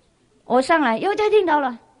我上来又再听到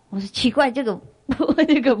了，我说奇怪，这个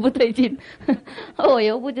不对劲。我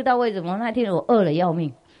又不知道为什么，那天我饿了要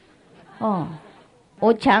命。哦，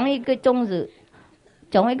我抢一个粽子，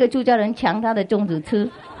从一个出家人抢他的粽子吃。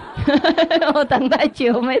我等太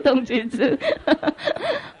久没东西吃。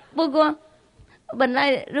不过本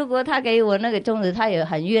来如果他给我那个粽子，他也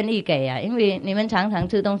很愿意给啊，因为你们常常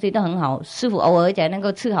吃东西都很好，师父偶尔才能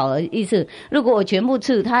够吃好的意思。如果我全部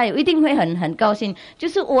吃，他也一定会很高兴。就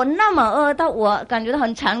是我那么饿到我感觉到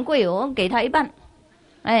很惭愧，我给他一半。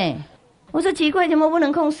哎，我说奇怪，怎么不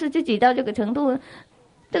能控制自己到这个程度？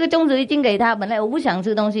这个粽子已经给他，本来我不想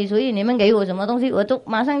吃东西，所以你们给我什么东西，我都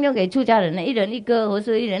马上就给出家人了，一人一个，或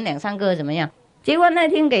是一人2、3个，怎么样？结果那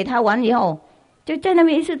天给他完以后，就在那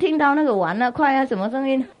边一直听到那个碗啊、筷啊什么声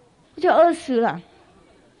音，就饿死了。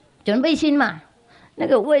准备心嘛，那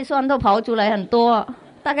个胃酸都跑出来很多，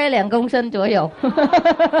大概2公升左右。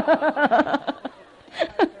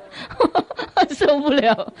受不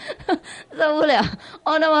了，受不了！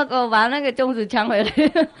哦，那么我把那个粽子抢回来，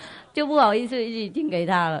就不好意思已经给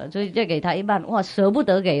他了，所以就给他一半。哇，舍不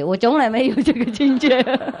得给，我从来没有这个境界。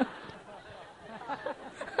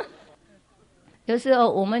有时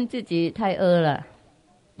候我们自己太饿了，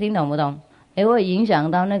听懂不懂？也会影响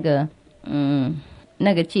到那个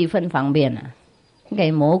那个气氛方面啊。给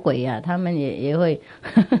魔鬼啊，他们也会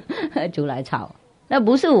出来吵。那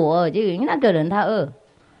不是我，就那个人他饿，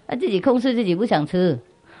他自己控制自己不想吃。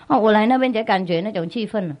哦，我来那边才感觉那种气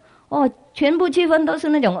氛，哦，全部气氛都是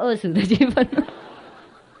那种饿死的气氛。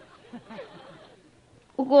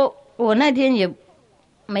不过我那天也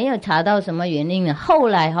没有查到什么原因了，后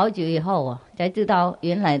来好久以后啊，才知道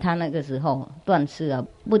原来他那个时候断吃啊，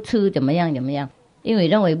不吃怎么样，因为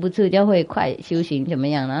认为不吃就会快修行怎么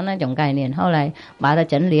样，然后那种概念，后来把它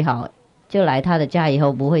整理好，就来他的家以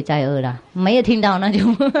后不会再饿了，没有听到那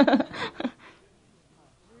种。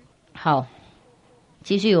好，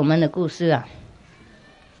继续我们的故事啊。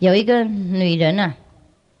有一个女人啊，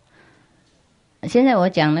现在我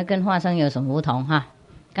讲的跟化生有什么不同哈？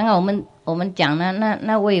刚刚我们讲了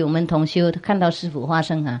那位我们同修看到师父化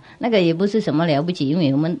生啊，那个也不是什么了不起，因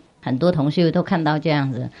为我们很多同修都看到这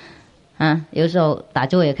样子啊，有时候打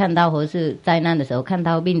坐也看到，或是灾难的时候看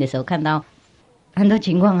到，病的时候看到，很多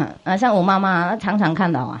情况啊，像我妈妈常常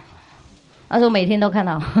看到啊，她说每天都看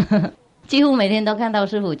到。几乎每天都看到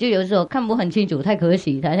师父，就有时候看不很清楚，太可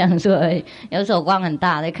惜，他这样说而已。有时候光很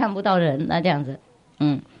大，看不到人，那这样子。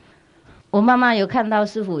我妈妈有看到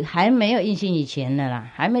师父，还没有印心以前的啦，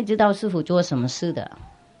还没知道师父做什么事的，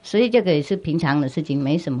所以这个也是平常的事情，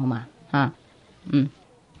没什么嘛，啊，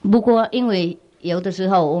不过因为有的时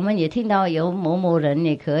候我们也听到有某某人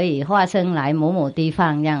也可以化身来某某地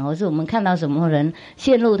方这样，或是我们看到什么人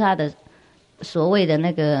陷入他的所谓的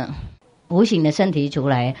那个无形的身体出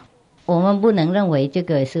来。我们不能认为这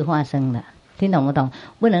个是化生的，听懂不懂？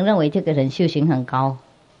不能认为这个人修行很高，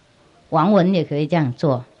王文也可以这样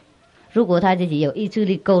做，如果他自己有意志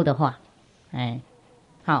力够的话，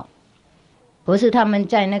好。不是他们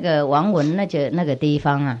在那个王文那个地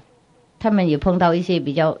方啊，他们也碰到一些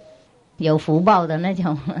比较有福报的那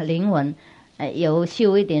种灵魂，有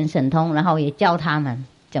修一点神通，然后也教他们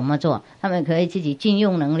怎么做，他们可以自己禁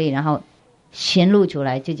用能力，然后显露出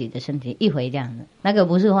来自己的身体，一回这样的，那个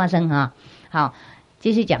不是化身啊。好，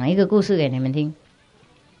继续讲一个故事给你们听。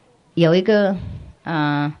有一个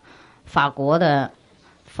法国的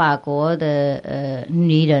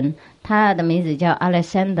女人，她的名字叫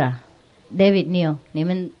Alexandra David-Neel， 你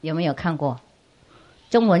们有没有看过？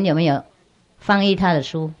中文有没有翻译她的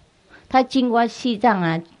书？她经过西藏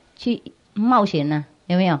啊去冒险啊，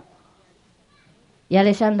有没有？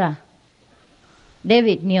 Alexandra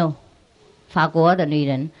David-Neel， 法国的女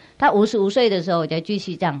人，她55岁的时候在去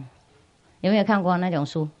西藏，有没有看过那种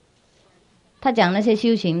书？她讲那些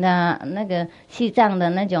修行的那个西藏的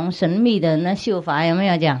那种神秘的那修法，有没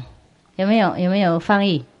有讲？有没有翻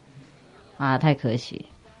译？啊，太可惜，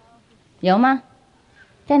有吗？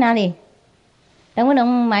在哪里？能不能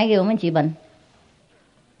买给我们几本？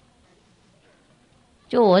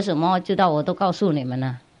就我什么知道我都告诉你们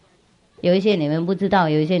了，有一些你们不知道，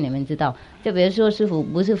有一些你们知道。就比如说师父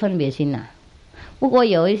不是分别心呐，不过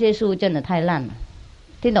有一些书真的太烂了，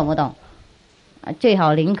听懂不懂？最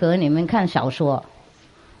好宁可你们看小说，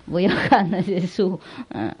不要看那些书。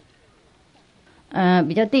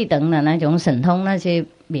比较低等的那种神通那些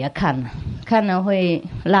别看了，看了会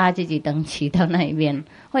拉自己等级到那一边，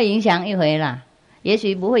会影响一回啦。也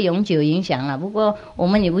许不会永久影响了，不过我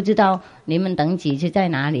们也不知道你们等级是在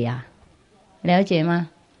哪里啊，了解吗？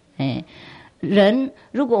人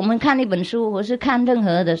如果我们看一本书或是看任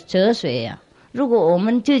何的哲学啊，如果我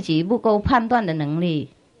们自己不够判断的能力，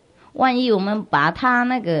万一我们把他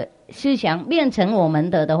那个思想变成我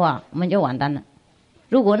们的话，我们就完蛋了。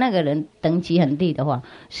如果那个人等级很低的话，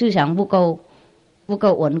思想不够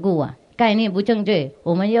稳固啊，概念不正确，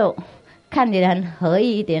我们又看起来很合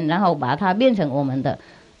意一点，然后把它变成我们的，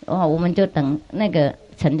我们就等那个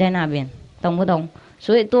沉在那边，懂不懂？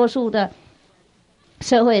所以多数的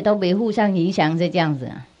社会都被互相影响，是这样子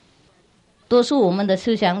啊。多数我们的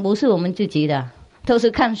思想不是我们自己的，都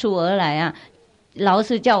是看书而来啊。老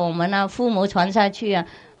师叫我们啊，父母传下去啊，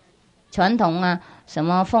传统啊，什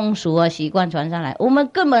么风俗啊，习惯传上来，我们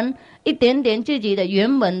根本一点点自己的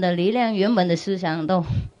原本的力量、原本的思想都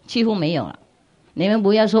几乎没有了。你们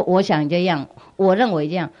不要说我想这样，我认为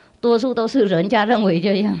这样，多数都是人家认为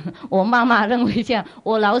这样，我妈妈认为这样，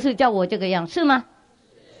我老师叫我这个样，是吗？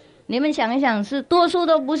你们想一想，是多数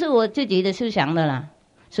都不是我自己的思想的啦，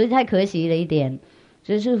所以太可惜了一点。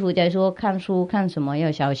所以师父在说看书看什么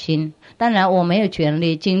要小心，当然我没有权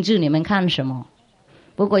利禁止你们看什么，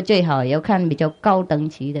不过最好要看比较高等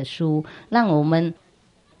级的书，让我们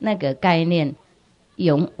那个概念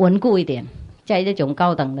稳固一点，在这种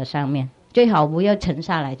高等的上面，最好不要沉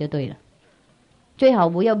下来就对了，最好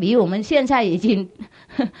不要比我们现在已经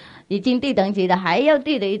低等级的还要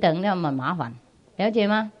低的一等，那么麻烦，了解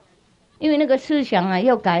吗？因为那个思想啊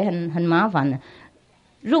要改很麻烦的，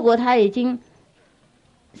如果他已经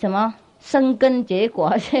什么生根结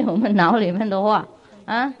果在我们脑里面的话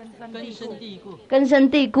啊，根深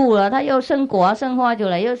蒂固了，他又生果生花出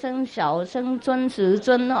来，又生小生尊子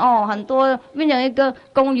尊哦，很多变成一个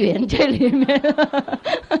公园在里面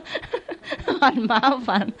很麻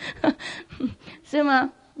烦是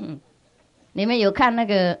吗？你们有看那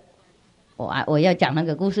个我要讲那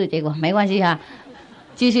个故事，结果没关系哈，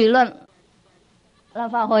继续乱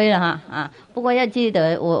发挥了哈不过要记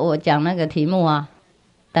得我讲那个题目啊，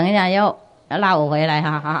等一下要拉我回来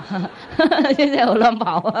哈现在我乱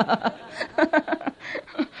跑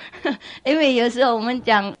因为有时候我们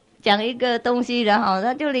讲一个东西，然后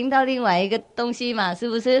它就临到另外一个东西嘛，是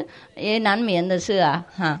不是也难免的事啊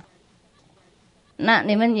那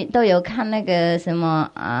你们都有看那个什么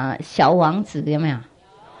小王子有没有？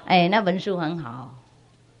那本书很好，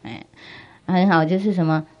很好，就是什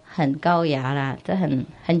么很高雅啦，这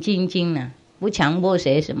很精进啊，不强迫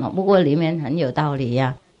谁什么，不过里面很有道理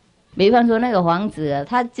呀。比方说那个王子啊，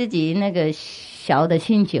他自己那个小的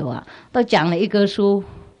星球啊，都讲了一个书，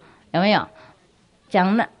有没有？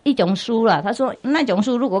讲那一种书了，他说那种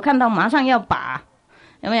书如果看到马上要拔，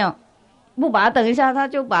有没有？不拔等一下他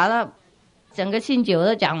就把它整个星球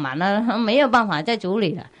都讲满了，没有办法再处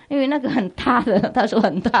理了，因为那个很大的，他说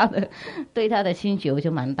很大的，对他的星球就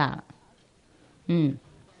蛮大了。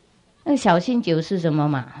那小星球是什么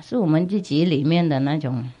嘛？是我们自己里面的那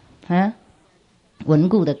种稳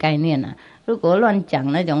固的概念啊。如果乱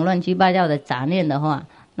讲那种乱七八糟的杂念的话，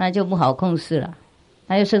那就不好控制了，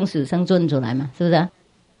他就生死生尊出来嘛，是不是？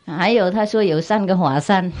还有他说有3个华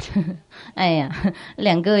山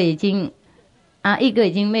2个已经一个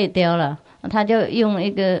已经灭掉了，他就用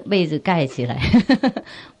一个被子盖起来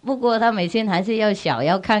不过他每天还是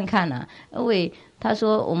要看看啊，因为他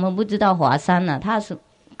说我们不知道华山啊，它是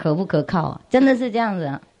可不可靠啊？真的是这样子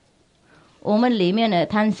啊。我们里面的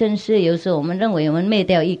贪嗔痴，有时候我们认为我们灭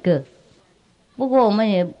掉一个，不过我们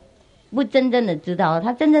也不真正的知道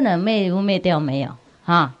它真正的灭不灭掉没有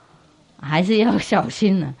还是要小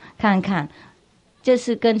心的看看，这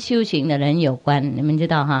是跟修行的人有关，你们知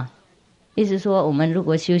道哈？意思说我们如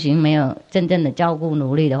果修行没有真正的照顾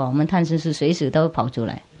努力的话，我们贪嗔痴随时都跑出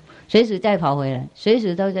来，随时再跑回来，随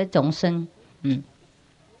时都在种生。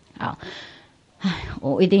好，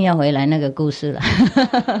我一定要回来那个故事了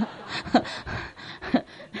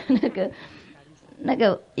那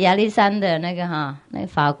个亚历山的那个那个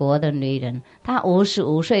法国的女人，她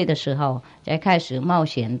55岁的时候才开始冒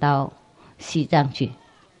险到西藏去。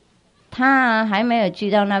她还没有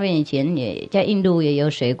去到那边以前，也在印度也有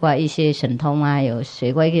学过一些神通啊，有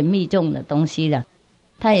学过一些密宗的东西的。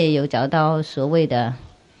她也有找到所谓的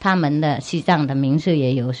他们的西藏的名士，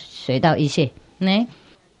也有学到一些。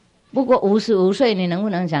不过55岁，你能不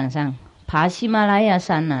能想象爬喜马拉雅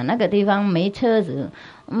山那个地方没车子，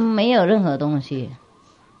没有任何东西，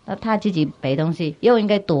他自己背东西，又应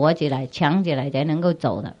该躲起来、抢起来才能够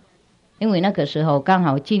走的。因为那个时候刚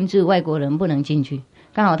好禁止外国人不能进去，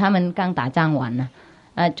刚好他们刚打仗完了，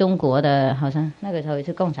中国的好像那个时候也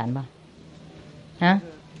是共产吧，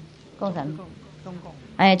共产，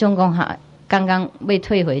中共刚刚被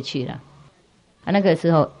退回去了。那个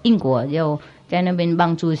时候英国又在那边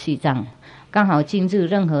帮助西藏，刚好禁止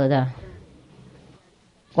任何的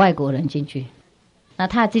外国人进去。那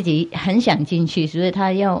他自己很想进去，所以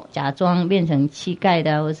他要假装变成乞丐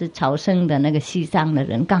的或是朝圣的那个西藏的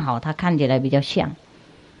人，刚好他看起来比较像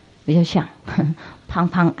胖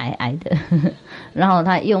胖矮矮的然后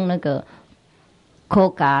他用那个扣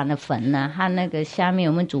嘎的粉和那个下面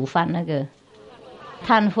我们煮饭那个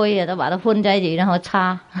炭灰都把它混在一起，然后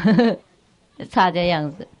擦这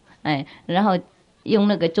样子，然后用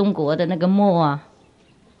那个中国的那个墨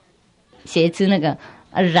写字那个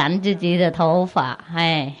染自己的头发，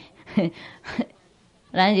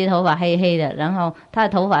染自己头发黑黑的，然后他的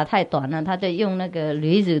头发太短了，他就用那个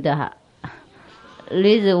驴子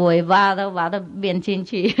尾巴都把它编进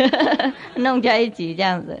去弄在一起这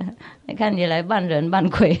样子，看起来半人半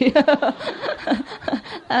鬼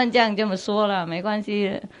他们这么说了，没关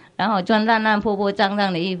系。然后穿烂破破脏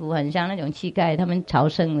脏的衣服，很像那种乞丐，他们朝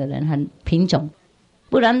圣的人很贫穷，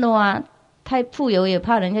不然的话太富有也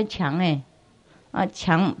怕人家抢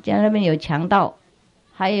抢在那边有强盗，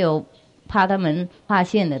还有怕他们发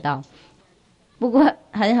现得到。不过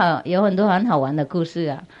很好，有很多很好玩的故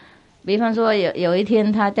事比方说有一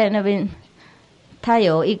天他在那边，他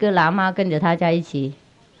有一个喇嘛跟着他在一起，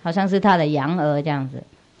好像是他的养儿这样子，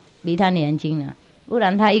比他年轻不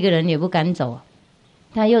然他一个人也不敢走。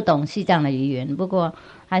他又懂西藏的语言，不过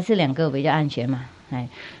还是2个比较安全嘛。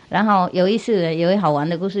然后有一次有一好玩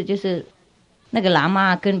的故事，就是那个喇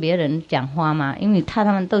嘛跟别人讲话嘛，因为他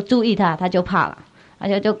们都注意他就怕了，而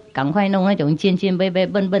且就赶快弄那种尖尖背背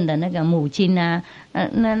笨笨的那个母亲那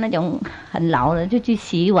种很老的，就去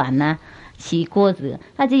洗碗洗锅子，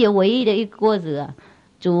他只有唯一的一个锅子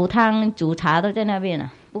煮汤煮茶都在那边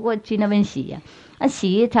不过去那边洗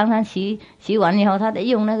常常洗完以后，他得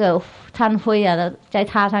用那个炭灰再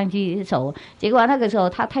擦上去手。结果那个时候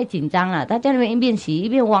他太紧张了，他在那边一边洗一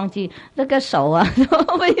边忘记那个手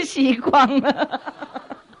都被洗光了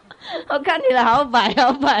我看起来好白。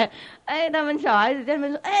他们小孩子在那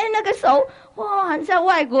边说，那个手哇，很像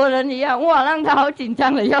外国人一样，哇，让他好紧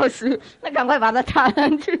张的要死，那赶快把它擦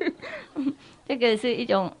上去这个是一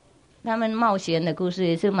种他们冒险的故事，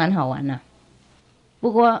也是蛮好玩的。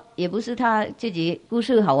不过也不是他自己故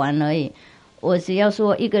事好玩而已，我只要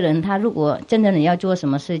说一个人他如果真的你要做什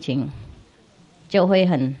么事情，就会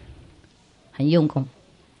很用功，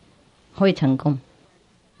会成功。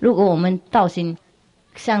如果我们道心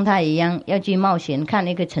像他一样要去冒险看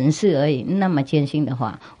一个城市而已，那么艰辛的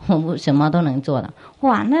话，我们什么都能做了。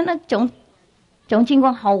哇，那种情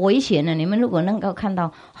况好危险你们如果能够看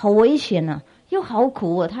到，好危险又好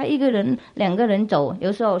苦他一个人2个人走，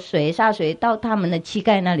有时候下水到他们的膝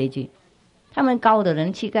盖那里去，他们高的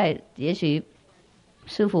人膝盖也许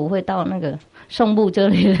师傅会到那个胸部这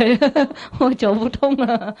里来我走不动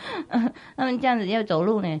了他们这样子要走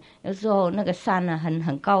路呢，有时候那个山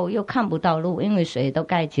很高，又看不到路，因为水都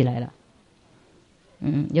盖起来了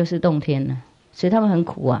又是冬天了，所以他们很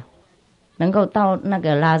苦能够到那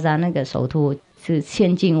个拉萨那个首都是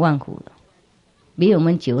千辛万苦的，比我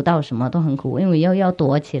们久到什么都很苦，因为要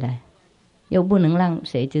躲起来，又不能让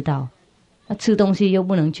谁知道，吃东西又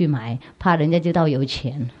不能去买，怕人家知道有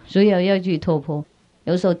钱，所以要去托钵。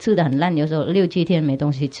有时候吃得很烂，有时候6、7天没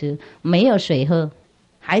东西吃，没有水喝，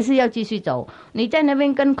还是要继续走。你在那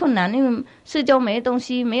边更困难，因为四周没东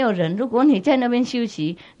西，没有人。如果你在那边休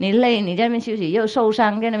息，你累，你在那边休息又受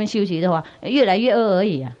伤，在那边休息的话，越来越饿而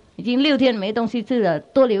已已经6天没东西吃了，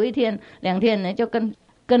多留1天2天呢，就跟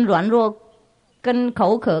软弱，跟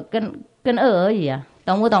口渴，跟饿而已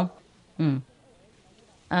懂不懂？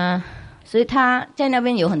所以他在那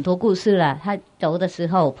边有很多故事啦。他走的时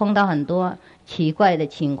候碰到很多奇怪的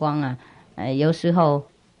情况有时候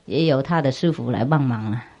也有他的师父来帮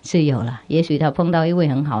忙是有了。也许他碰到一位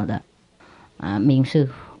很好的名士，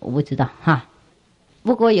我不知道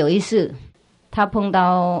不过有一次他碰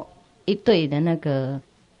到一对的那个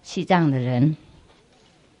西藏的人，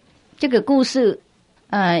这个故事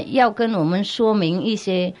要跟我们说明一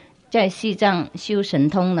些在西藏修神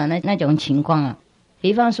通的那种情况啊。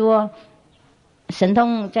比方说神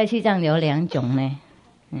通在西藏有2种呢，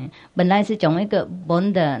本来是从一个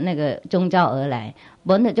文的那个宗教而来，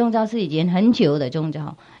文的宗教是以前很久的宗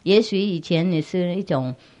教，也许以前也是一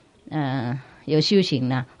种有修行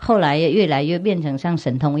了，后来也越来越变成像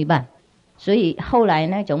神通一般，所以后来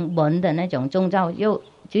那种文的那种宗教又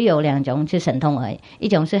只有2种是神通而已，一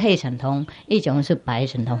种是黑神通，一种是白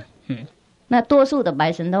神通。那多数的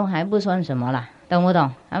白神通还不算什么啦，懂不懂？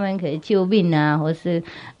他们可以救命啊，或是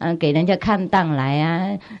给人家看档来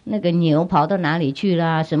啊，那个牛跑到哪里去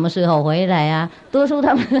啦，什么时候回来啊，多数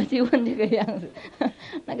他们就问这个样子。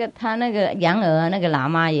他那个羊儿那个喇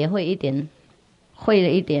嘛也会了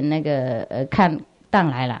一点那个看档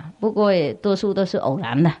来了，不过也多数都是偶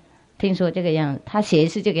然的，听说这个样子，他写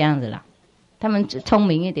是这个样子了。他们聪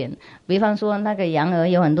明一点，比方说那个羊儿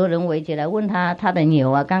有很多人围起来问他的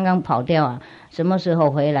牛啊刚刚跑掉啊，什么时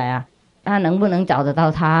候回来啊，他能不能找得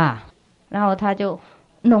到他啊？然后他就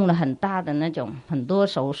弄了很大的那种很多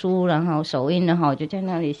手书，然后手印，然后就在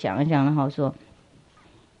那里想一想，然后说，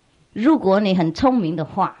如果你很聪明的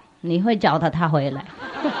话，你会找到他回来。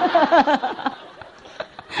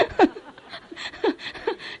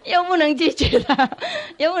又不能拒绝他，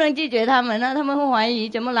又不能拒绝他们，那他们会怀疑，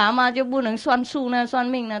怎么喇嘛就不能算数呢？算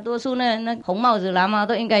命呢？多数那红帽子喇嘛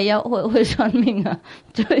都应该会算命啊，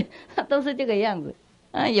对，都是这个样子。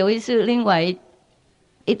有一次，另外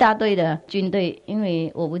一大队的军队，因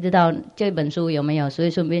为我不知道这本书有没有，所以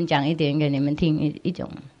顺便讲一点给你们听一种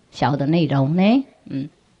小的内容呢。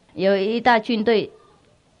有一大军队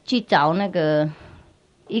去找那个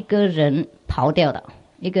一个人逃掉的。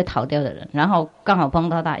一个逃掉的人，然后刚好碰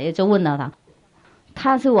到他，也就问到他，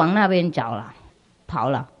他是往那边找了，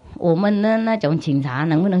跑了。我们的那种警察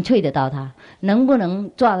能不能追得到他？能不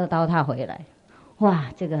能抓得到他回来？哇，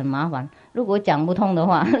这个很麻烦。如果讲不通的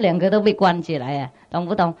话，2个都被关起来啊，懂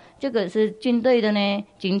不懂？这个是军队的呢，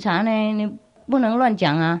警察呢，你不能乱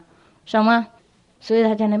讲啊，懂吗？所以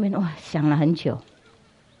他在那边哇想了很久，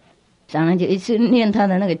一直念他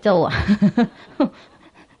的那个咒啊。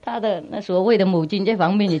他的那所谓的母亲这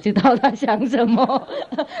方面也知道他想什么，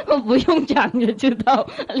我不用讲也知道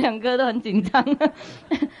，2个都很紧张。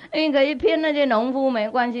因为可以骗那些农夫没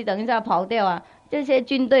关系，等一下跑掉啊，这些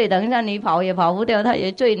军队等一下你跑也跑不掉，他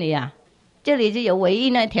也追你啊。这里是有唯一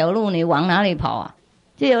那条路，你往哪里跑啊？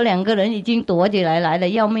这有2个人已经躲起来了，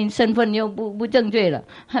要命，身份又不正确了，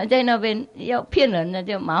还在那边要骗人的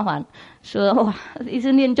就麻烦。说哇，一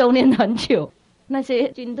直念咒念很久。那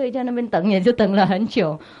些军队在那边等，也就等了很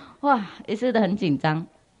久，哇，也是的很紧张。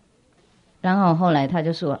然后后来他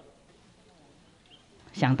就说，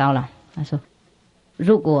想到了，他说，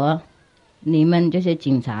如果你们这些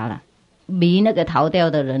警察了，比那个逃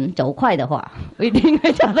掉的人走快的话，我一定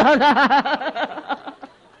会找到他。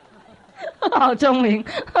好聪明，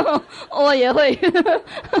我也会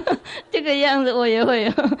这个样子，我也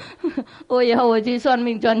会。我以后我去算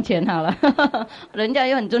命赚钱好了，人家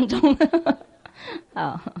又很尊重。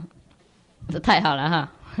好，这太好了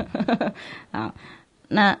哈。好，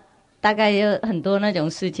那大概有很多那种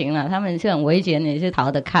事情了，他们是很危险，也是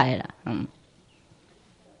逃得开了。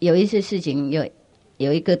有一些事情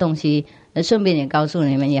有一个东西，顺便也告诉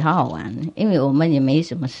你们，也好好玩，因为我们也没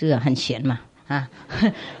什么事啊，很闲嘛啊。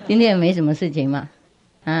今天也没什么事情嘛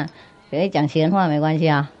啊，可以讲闲话没关系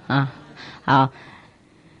啊啊。好，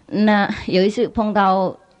那有一次碰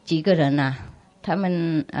到几个人啊，他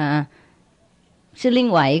们是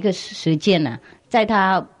另外一个实践啊，在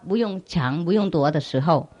他不用抢不用夺的时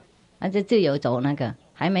候，就自由走那个，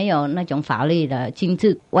还没有那种法律的精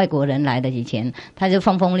致外国人来的以前，他就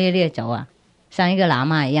疯疯烈烈走啊，像一个喇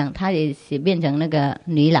嘛一样，他也是变成那个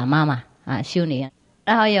女喇嘛嘛啊，修女。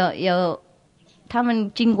然后有他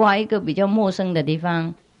们经过一个比较陌生的地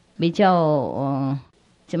方，比较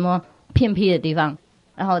什么偏僻的地方，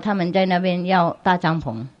然后他们在那边要搭帐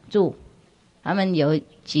篷住，他们有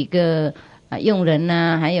几个佣人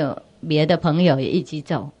啊，还有别的朋友也一起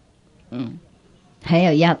走，还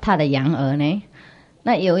有他的羊儿呢。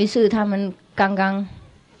那有一次他们刚刚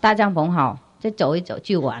搭帐篷好，就走一走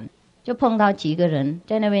去玩，就碰到几个人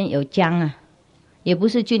在那边有江啊，也不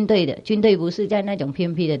是军队的，军队不是在那种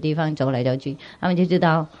偏僻的地方走来走去，他们就知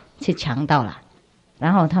道是强盗了。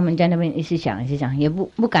然后他们在那边一直想，也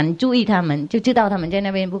不敢注意他们，就知道他们在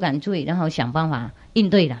那边不敢注意，然后想办法应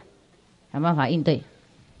对了，想办法应对。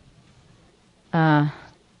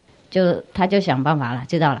他就想办法了，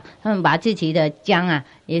知道了。他们把自己的江啊，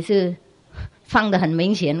也是放得很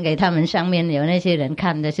明显，给他们上面有那些人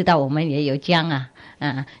看的，知道我们也有江啊。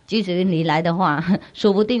即使你来的话，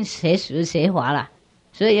说不定谁死谁活了。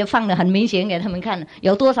所以放得很明显给他们看，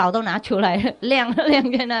有多少都拿出来亮在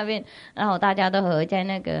那边，然后大家都合在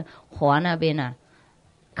那个火那边啊，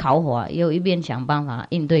烤火，又一边想办法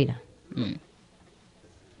应对了。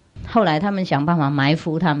后来他们想办法埋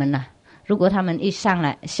伏他们了。如果他们一下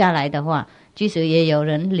来的话，即使也有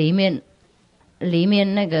人里面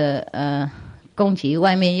那个攻击，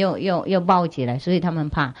外面又爆起来，所以他们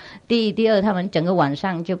怕。第二，他们整个晚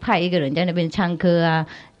上就派一个人在那边唱歌啊，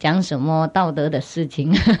讲什么道德的事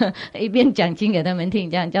情，一边讲经给他们听，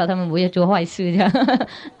这样叫他们不要做坏事，这样。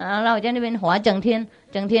然后在那边滑，整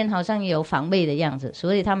天好像有防备的样子，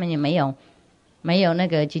所以他们也没有那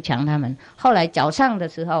个去抢他们。后来早上的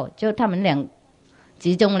时候，就他们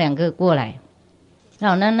集中2个过来。然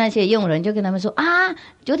后那些佣人就跟他们说啊，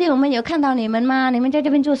昨天我们有看到你们吗？你们在这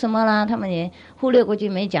边做什么啦？他们也忽略过去，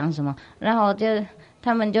没讲什么。然后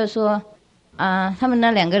他们就说他们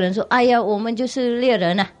那2个人说，哎呀，我们就是猎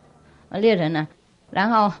人啊。然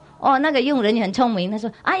后那个佣人也很聪明，他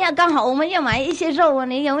说，哎呀，刚好我们要买一些肉啊，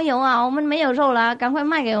你有没有啊？我们没有肉啦，赶快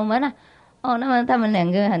卖给我们了。那么他们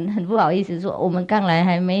2个很不好意思说，我们刚来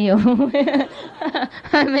还没有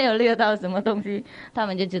猎到什么东西，他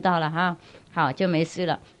们就知道了哈。好，就没事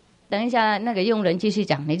了。等一下，那个佣人继续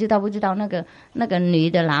讲，你知道不知道那个女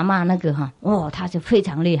的喇嘛那个哈？她就非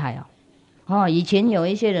常厉害以前有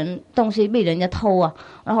一些人东西被人家偷啊，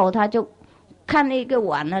然后他就看那个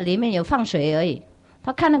碗呢，里面有放水而已。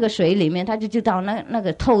他看那个水里面，他就知道那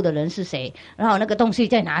个偷的人是谁，然后那个东西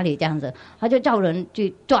在哪里，这样子，他就叫人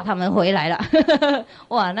去抓他们回来了。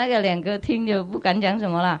哇，那个2个听就不敢讲什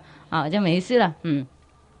么了，就没事了。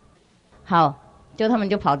好，他们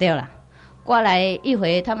就跑掉了。过来一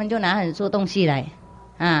回，他们就拿很多东西来，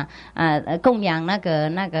供养那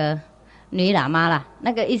个女喇嘛啦。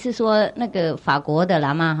那个意思说那个法国的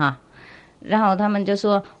喇嘛哈。然后他们就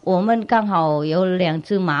说，我们刚好有2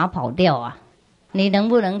只马跑掉啊，你能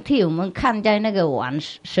不能替我们看在那个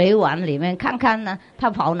水碗里面看看呢？他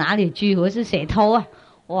跑哪里去，或是谁偷啊？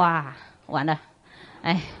哇，完了，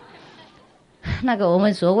那个我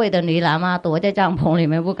们所谓的女喇嘛躲在帐篷里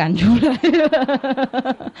面不敢出来。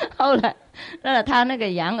后来他那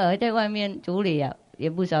个养儿在外面处理啊，也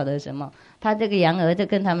不晓得什么。他这个养儿就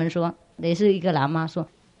跟他们说，也是一个喇嘛说，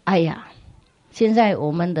哎呀，现在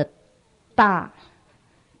我们的大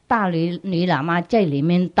女喇嘛在里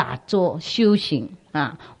面打坐修行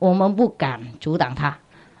啊，我们不敢阻挡她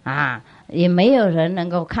啊，也没有人能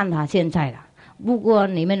够看她现在了。不过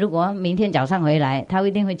你们如果明天早上回来，她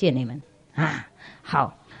一定会见你们啊。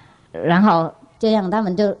好，然后这样他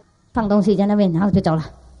们就放东西在那边，然后就走了。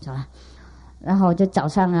然后就早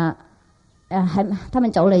上啊，他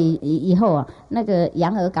们走了以后啊，那个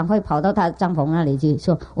养儿赶快跑到他帐篷那里去，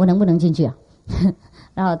说我能不能进去啊？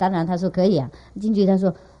然后当然他说可以啊。进去他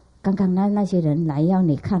说，刚刚那些人来要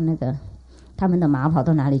你看那个他们的马跑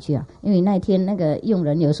到哪里去啊？因为那天那个佣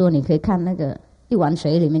人有说你可以看那个一碗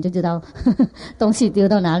水里面就知道东西丢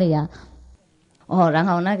到哪里啊。然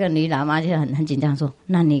后那个女喇嘛就很紧张说，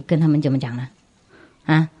那你跟他们怎么讲呢？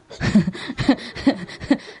啊？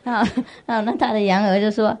然后那他的养儿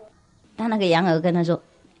就说，他那个养儿跟他说，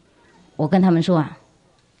我跟他们说啊，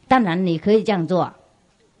当然你可以这样做，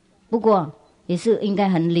不过也是应该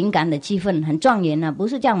很灵感的气氛，很庄严啊，不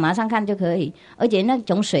是这样马上看就可以。而且那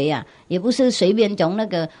种水啊，也不是随便从那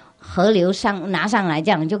个河流上拿上来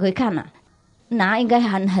这样就可以看了，拿应该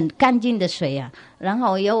很干净的水啊，然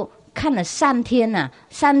后又看了3天啊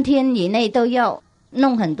，3天以内都要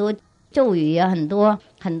弄很多咒语啊，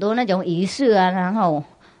很多那种仪式啊，然后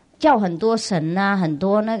叫很多神啊，很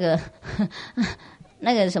多那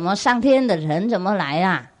个什么上天的人怎么来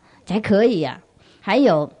啊才可以啊。还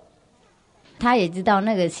有他也知道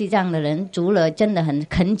那个西藏的人除了真的很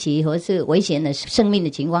恳切或是危险的生命的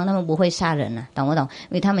情况，他们不会杀人啊，懂不懂？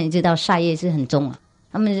因为他们知道杀业是很重啊，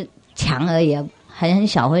他们是强而已啊，很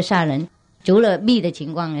少会杀人，除了密的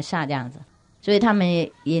情况杀这样子。所以他们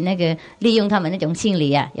也那个利用他们那种心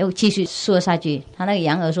理啊，又继续说下去。他那个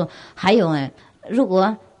养儿说，还有如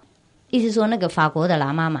果意思说那个法国的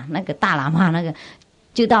喇嘛嘛，那个大喇嘛那个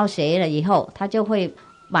知道谁了以后，他就会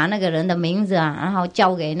把那个人的名字啊，然后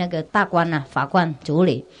交给那个大官啊、法官处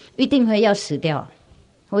理，一定会要死掉，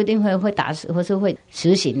一定会打死或是会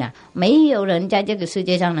死刑的，没有人在这个世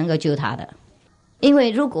界上能够救他的。因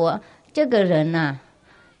为如果这个人啊，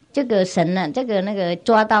这个神啊，这个那个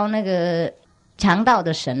抓到那个强盗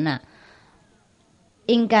的神啊，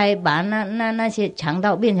应该把那些强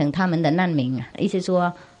盗变成他们的难民啊，意思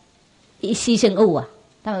说牺牲物啊，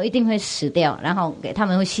他们一定会死掉，然后给他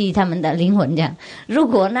们会吸他们的灵魂这样。如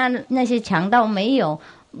果那些强盗没有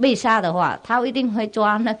被杀的话，他一定会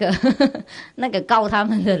抓那个那个告他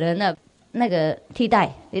们的人呢，那个替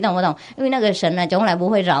代，你懂不懂？因为那个神呢，从来不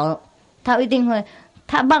会饶，他一定会，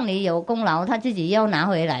他帮你有功劳，他自己要拿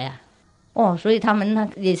回来啊。哦，所以他们那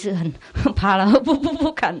也是很怕了，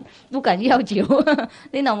不敢要求，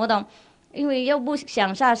你懂不懂？因为又不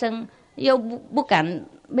想杀生，又不敢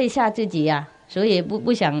被杀自己呀、所以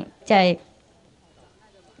不想再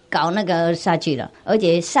搞那个下去了。而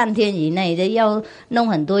且3天以内的要弄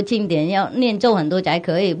很多经典，要念咒很多才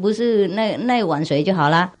可以，不是那碗水就好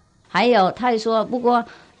啦。还有他也说，不过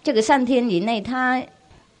这个3天以内他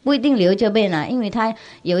不一定留这边了，因为他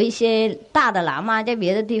有一些大的喇嘛在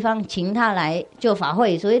别的地方请他来做法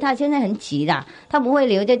会，所以他现在很急啦，他不会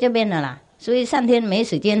留在这边的啦，所以3天没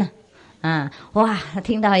时间了。哇，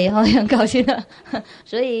听到以后很高兴了。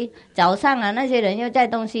所以早上啊，那些人又带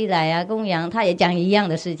东西来啊供养，他也讲一样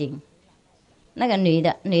的事情。那个女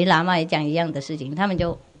喇嘛也讲一样的事情，他们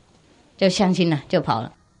就相信了，就跑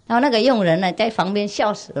了。然后那个佣人呢，在旁边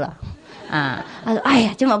笑死了。他说：“哎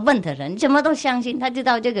呀，这么笨的人，怎么都相信？他知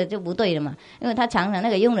道这个就不对了嘛，因为他常常那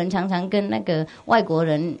个佣人常常跟那个外国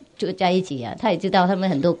人就在一起啊，他也知道他们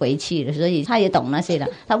很多鬼气的，所以他也懂那些了。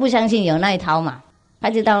他不相信有那一套嘛。”他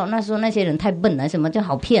知道那时候那些人太笨了，什么就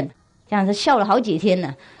好骗，这样子笑了好几天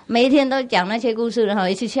呢，每一天都讲那些故事，然后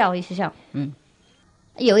一直笑。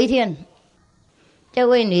有一天，这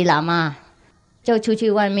位女喇嘛就出去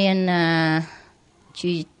外面呢，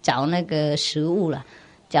去找那个食物了，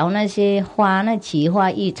找那些花，那奇花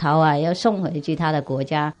异草啊，要送回去他的国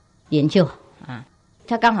家研究啊。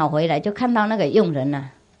他刚好回来，就看到那个佣人呢，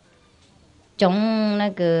从那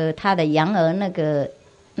个他的羊儿那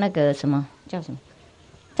个什么叫什么？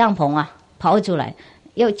帐篷啊，跑出来，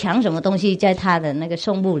又抢什么东西在他的那个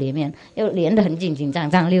胸部里面，又连得很紧紧张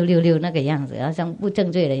张，溜那个样子，好像不正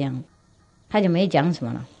对的样子。他就没讲什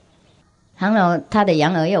么了。然后他的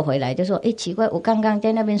羊儿又回来，就说：“哎，奇怪，我刚刚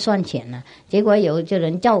在那边算钱呢，结果有一个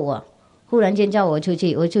人叫我，忽然间叫我出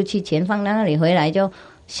去，我出去钱放在那里，回来就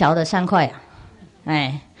少了3块啊。”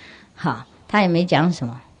好，他也没讲什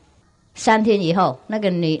么。3天以后，那个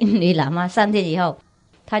女喇嘛3天以后。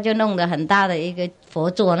他就弄得很大的一个佛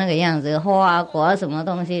座那个样子，花果什么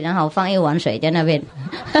东西，然后放一碗水在那边，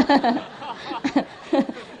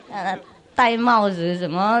戴帽子，什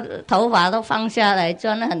么头发都放下来，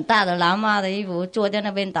穿了很大的喇嘛的衣服，坐在那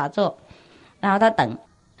边打坐。然后他等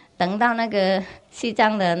到那个西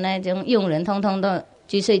藏的那种佣人通通都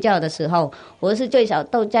去睡觉的时候，我是最少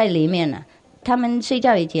都在里面了。他们睡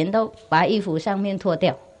觉以前都把衣服上面脱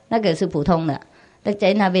掉，那个是普通的。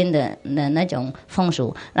在那边的那种风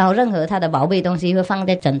俗，然后任何他的宝贝东西会放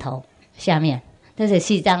在枕头下面，这是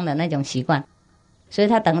西藏的那种习惯。所以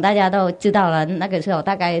他等大家都知道了，那个时候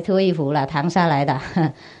大概脱衣服了，躺下来的，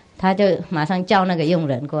他就马上叫那个佣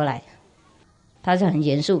人过来，他就很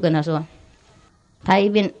严肃跟他说，他一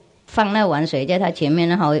边放那碗水在他前面，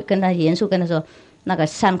然后跟他严肃跟他说，那个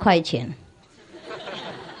3块钱。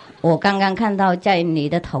我刚刚看到在你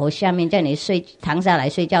的头下面，在你躺下来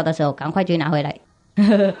睡觉的时候，赶快去拿回来。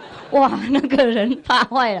哇，那个人怕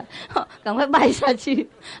坏了，赶快拜下去，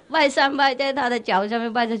拜3拜，在他的脚上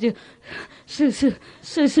面拜下去。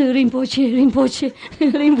是林波切，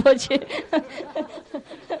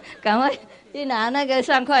赶快去拿那个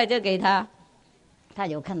3块就给他。他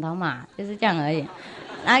有看到嘛，就是这样而已，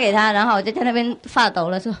拿给他，然后我就在那边发抖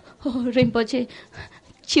了，说：“林波切。”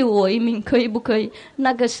救我一命可以不可以？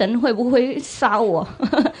那个神会不会杀我？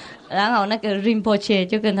然后那个仁波切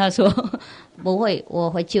就跟他说：“不会，我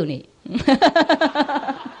会救你。”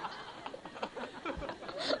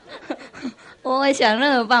我会想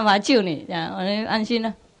任何办法救你，这样我就安心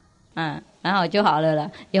了。然后就好了啦。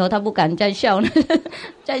以后他不敢再笑了，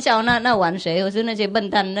再笑那碗水，我是那些笨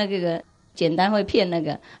蛋，那个简单会骗那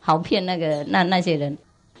个，好骗那个那些人，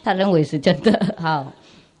他认为是真的。好，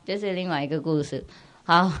这是另外一个故事。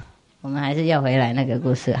好，我们还是要回来那个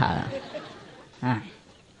故事好了。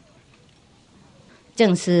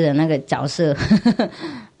正式的那个角色，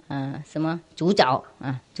什么主角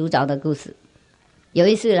主角的故事。有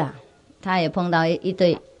一次啦，他也碰到一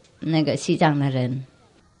对那个西藏的人，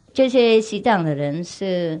这些西藏的人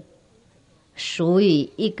是属于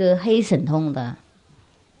一个黑神通的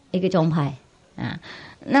一个宗派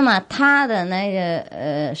那么他的那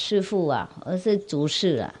个师父啊，而是主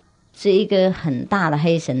事啊，是一个很大的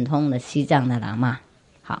黑神通的西藏的喇嘛。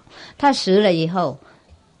好，他死了以后，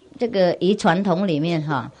这个遗传筒里面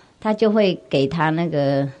他就会给他那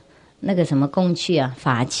个什么工具啊、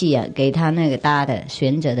法器啊，给他那个大的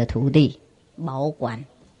玄者的徒弟保管。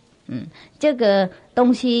这个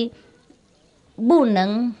东西不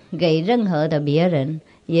能给任何的别人，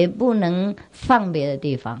也不能放别的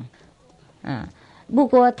地方。不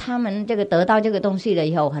过他们这个得到这个东西了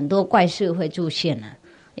以后，很多怪事会出现了。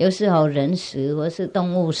有时候人死或是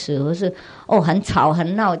动物死或是很吵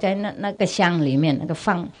很闹，在那个箱里面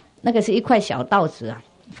那个是一块小稻子啊，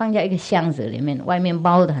放在一个箱子里面，外面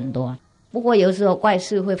包的很多。不过有时候怪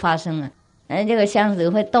事会发生啊，这个箱子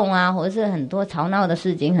会动啊，或者是很多吵闹的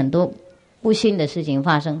事情，很多不幸的事情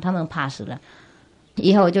发生，他们怕死了，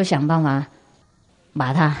以后就想办法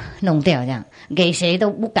把它弄掉，这样给谁都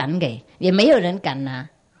不敢给，也没有人敢拿，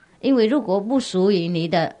因为如果不属于你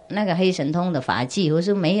的那个黑神通的法器，或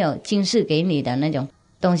是没有经世给你的那种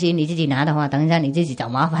东西，你自己拿的话，等一下你自己找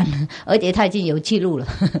麻烦了，而且他已经有记录了，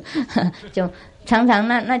就常常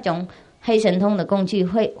那种黑神通的工具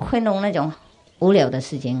会弄那种无聊的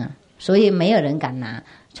事情啊，所以没有人敢拿，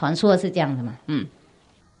传说是这样的嘛，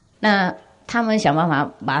那他们想办法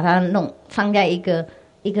把它放在一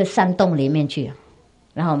个山洞里面去，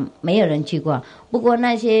然后没有人去过。不过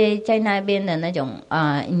那些在那边的那种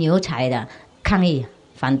牛才的抗议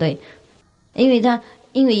反对，因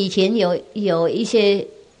为以前有一些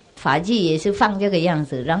法器也是放这个样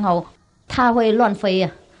子，然后它会乱飞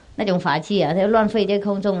啊，那种法器啊，它乱飞在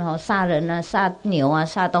空中，然后杀人啊、杀牛啊、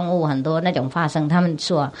杀动物，很多那种发生。他们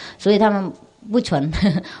说所以他们不存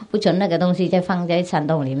那个东西，再放在山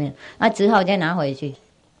洞里面，只好再拿回去，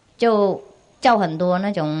就叫很多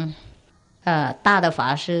那种大的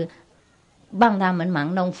法师帮他们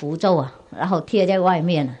忙弄符咒啊，然后贴在外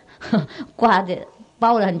面挂着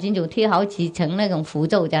包得很清楚，贴好几层那种符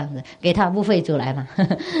咒，这样子给他不飞出来嘛。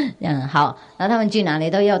好，然后他们去哪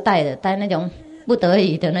里都要带那种不得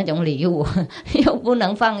已的那种礼物，又不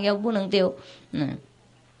能放又不能丢，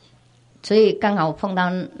所以刚好碰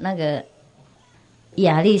到那个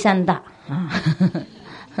亚历山大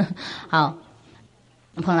好，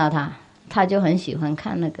碰到他就很喜欢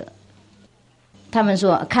看那个。他们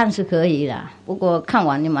说看是可以的，不过看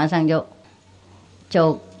完就马上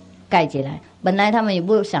就盖起来。本来他们也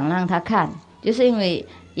不想让他看，就是因为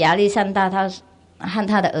亚历山大他和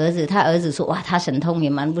他的儿子，他儿子说哇，他神通也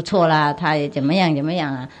蛮不错啦，他也怎么样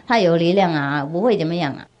啊，他有力量啊，不会怎么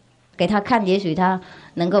样啊。给他看，也许他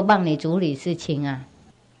能够帮你处理事情啊。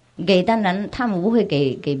当然他们不会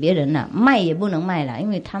给别人了，卖也不能卖了，因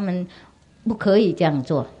为他们不可以这样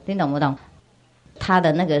做，听懂不懂？他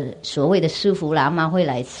的那个所谓的师父喇嘛会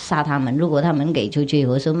来杀他们，如果他们给出去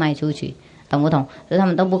或是卖出去，懂不懂？所以他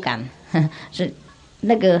们都不敢，是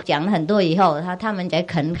那个讲了很多以后，他们才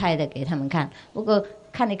肯开的给他们看。不过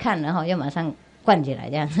看一看，然后就马上灌起来，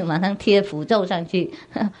这样子马上贴符咒上去，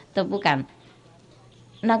都不敢。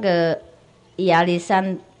那个亚历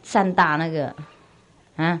山大那个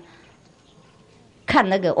看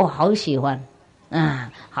那个好喜欢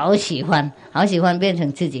好喜欢变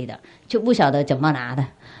成自己的，就不晓得怎么拿的。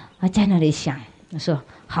在那里想说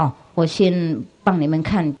好，我先帮你们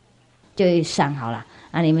看，就上好了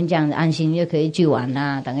你们这样子安心就可以去玩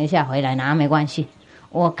啦，等一下回来拿没关系。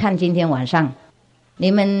我看今天晚上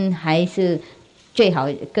你们还是最好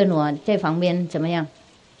跟我这旁边怎么样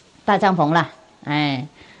搭帐篷啦，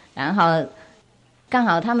然后刚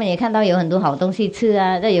好他们也看到有很多好东西吃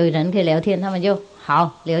啊，再有人可以聊天，他们就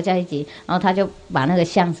好留在一起。然后他就把那个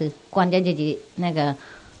箱子关在自己那个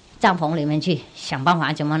帐篷里面去，想办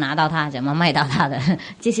法怎么拿到它，怎么卖到它的，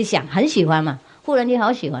就是想很喜欢嘛，忽然就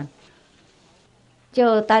好喜欢。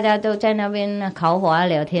就大家都在那边烤火啊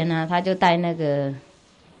聊天啊，他就带那个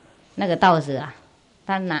稻子啊，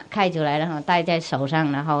他开出来，然后戴在手上，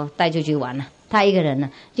然后带出去玩了。他一个人呢，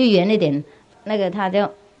就远一点，那个他就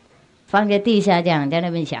放在地下，这样在那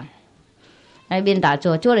边想，那边打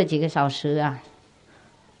坐，坐了几个小时啊，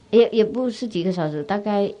也不是几个小时，大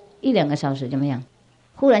概1-2个小时怎么样？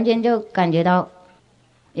忽然间就感觉到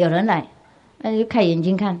有人来，那就开眼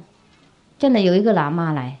睛看，真的有一个喇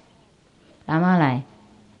嘛来，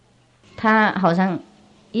他好像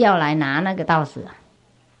要来拿那个稻子，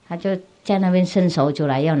他就在那边伸手出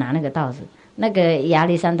来要拿那个稻子。那个亚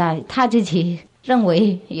历山大他自己认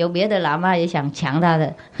为有别的喇嘛也想抢他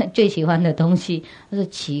的最喜欢的东西，他说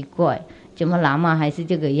奇怪，怎么喇嘛还是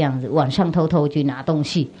这个样子，晚上偷偷去拿东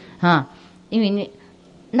西因为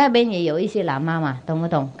那边也有一些喇嘛嘛，懂不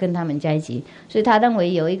懂？跟他们在一起，所以他认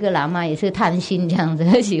为有一个喇嘛也是贪心这样子，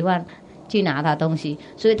很喜欢去拿他东西，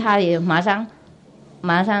所以他也马上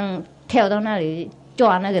跳到那里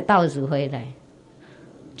抓那个稻子回来，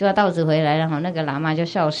然后那个喇嘛就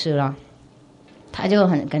消失了。他就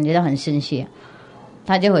感觉到很生气，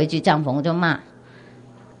他就回去帐篷就骂：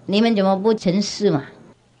你们怎么不诚实嘛？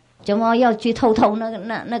怎么要去偷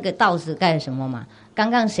那个稻子干什么嘛？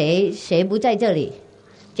刚刚谁不在这里？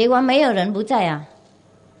结果没有人不在啊，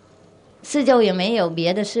四周也没有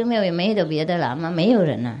别的寺庙，也没有别的喇嘛，没有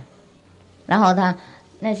人啊。然后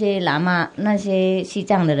那些喇嘛，那些西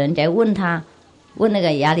藏的人在问那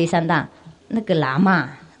个亚历山大，那个喇嘛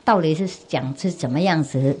到底是讲是怎么样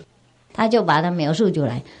子，他就把它描述出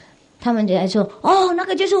来。他们就来说，哦，那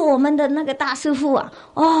个就是我们的那个大师父啊，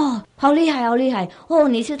哦，好厉害，好厉害，哦，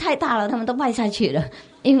你是太大了，他们都拜下去了，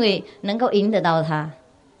因为能够赢得到他。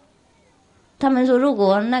他们说，如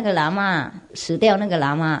果那个喇嘛死掉，那个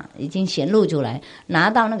喇嘛已经显露出来，拿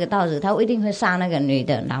到那个刀子，他一定会杀那个女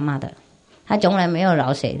的喇嘛的，他从来没有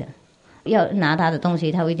饶谁的。要拿他的东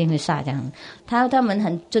西，他一定会杀这样。他们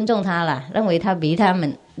很尊重他啦，认为他比他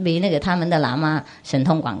们的喇嘛神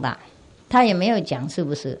通广大。他也没有讲是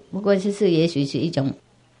不是，不过就是也许是一种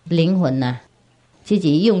灵魂呐、自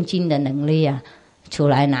己用尽的能力啊，出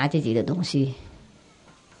来拿自己的东西。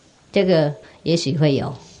这个也许会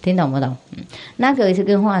有，听懂不懂？那个是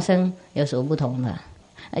跟化身有所不同的，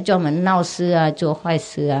专门闹事啊，做坏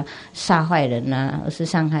事啊，杀坏人啊，或是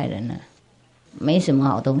伤害人啊。没什么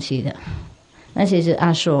好东西的，那些是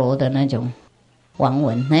阿修罗的那种亡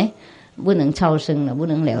魂，不能超生了，不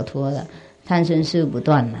能了脱了，贪嗔痴不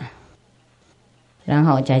断了，然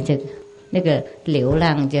后在那个流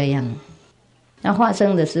浪这样。那化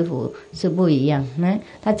生的师父是不一样，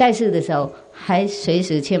他在世的时候还随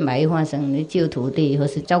时千百亿化生救徒弟或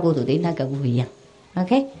是照顾徒弟，那个不一样。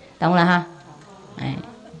OK， 懂了哈？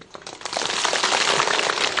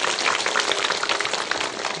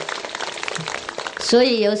所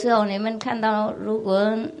以有时候你们看到，如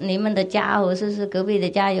果你们的家或者是隔壁的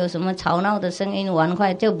家有什么吵闹的声音、玩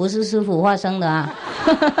快，就不是师父化生的啊。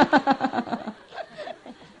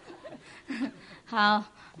好，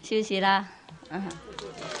休息啦。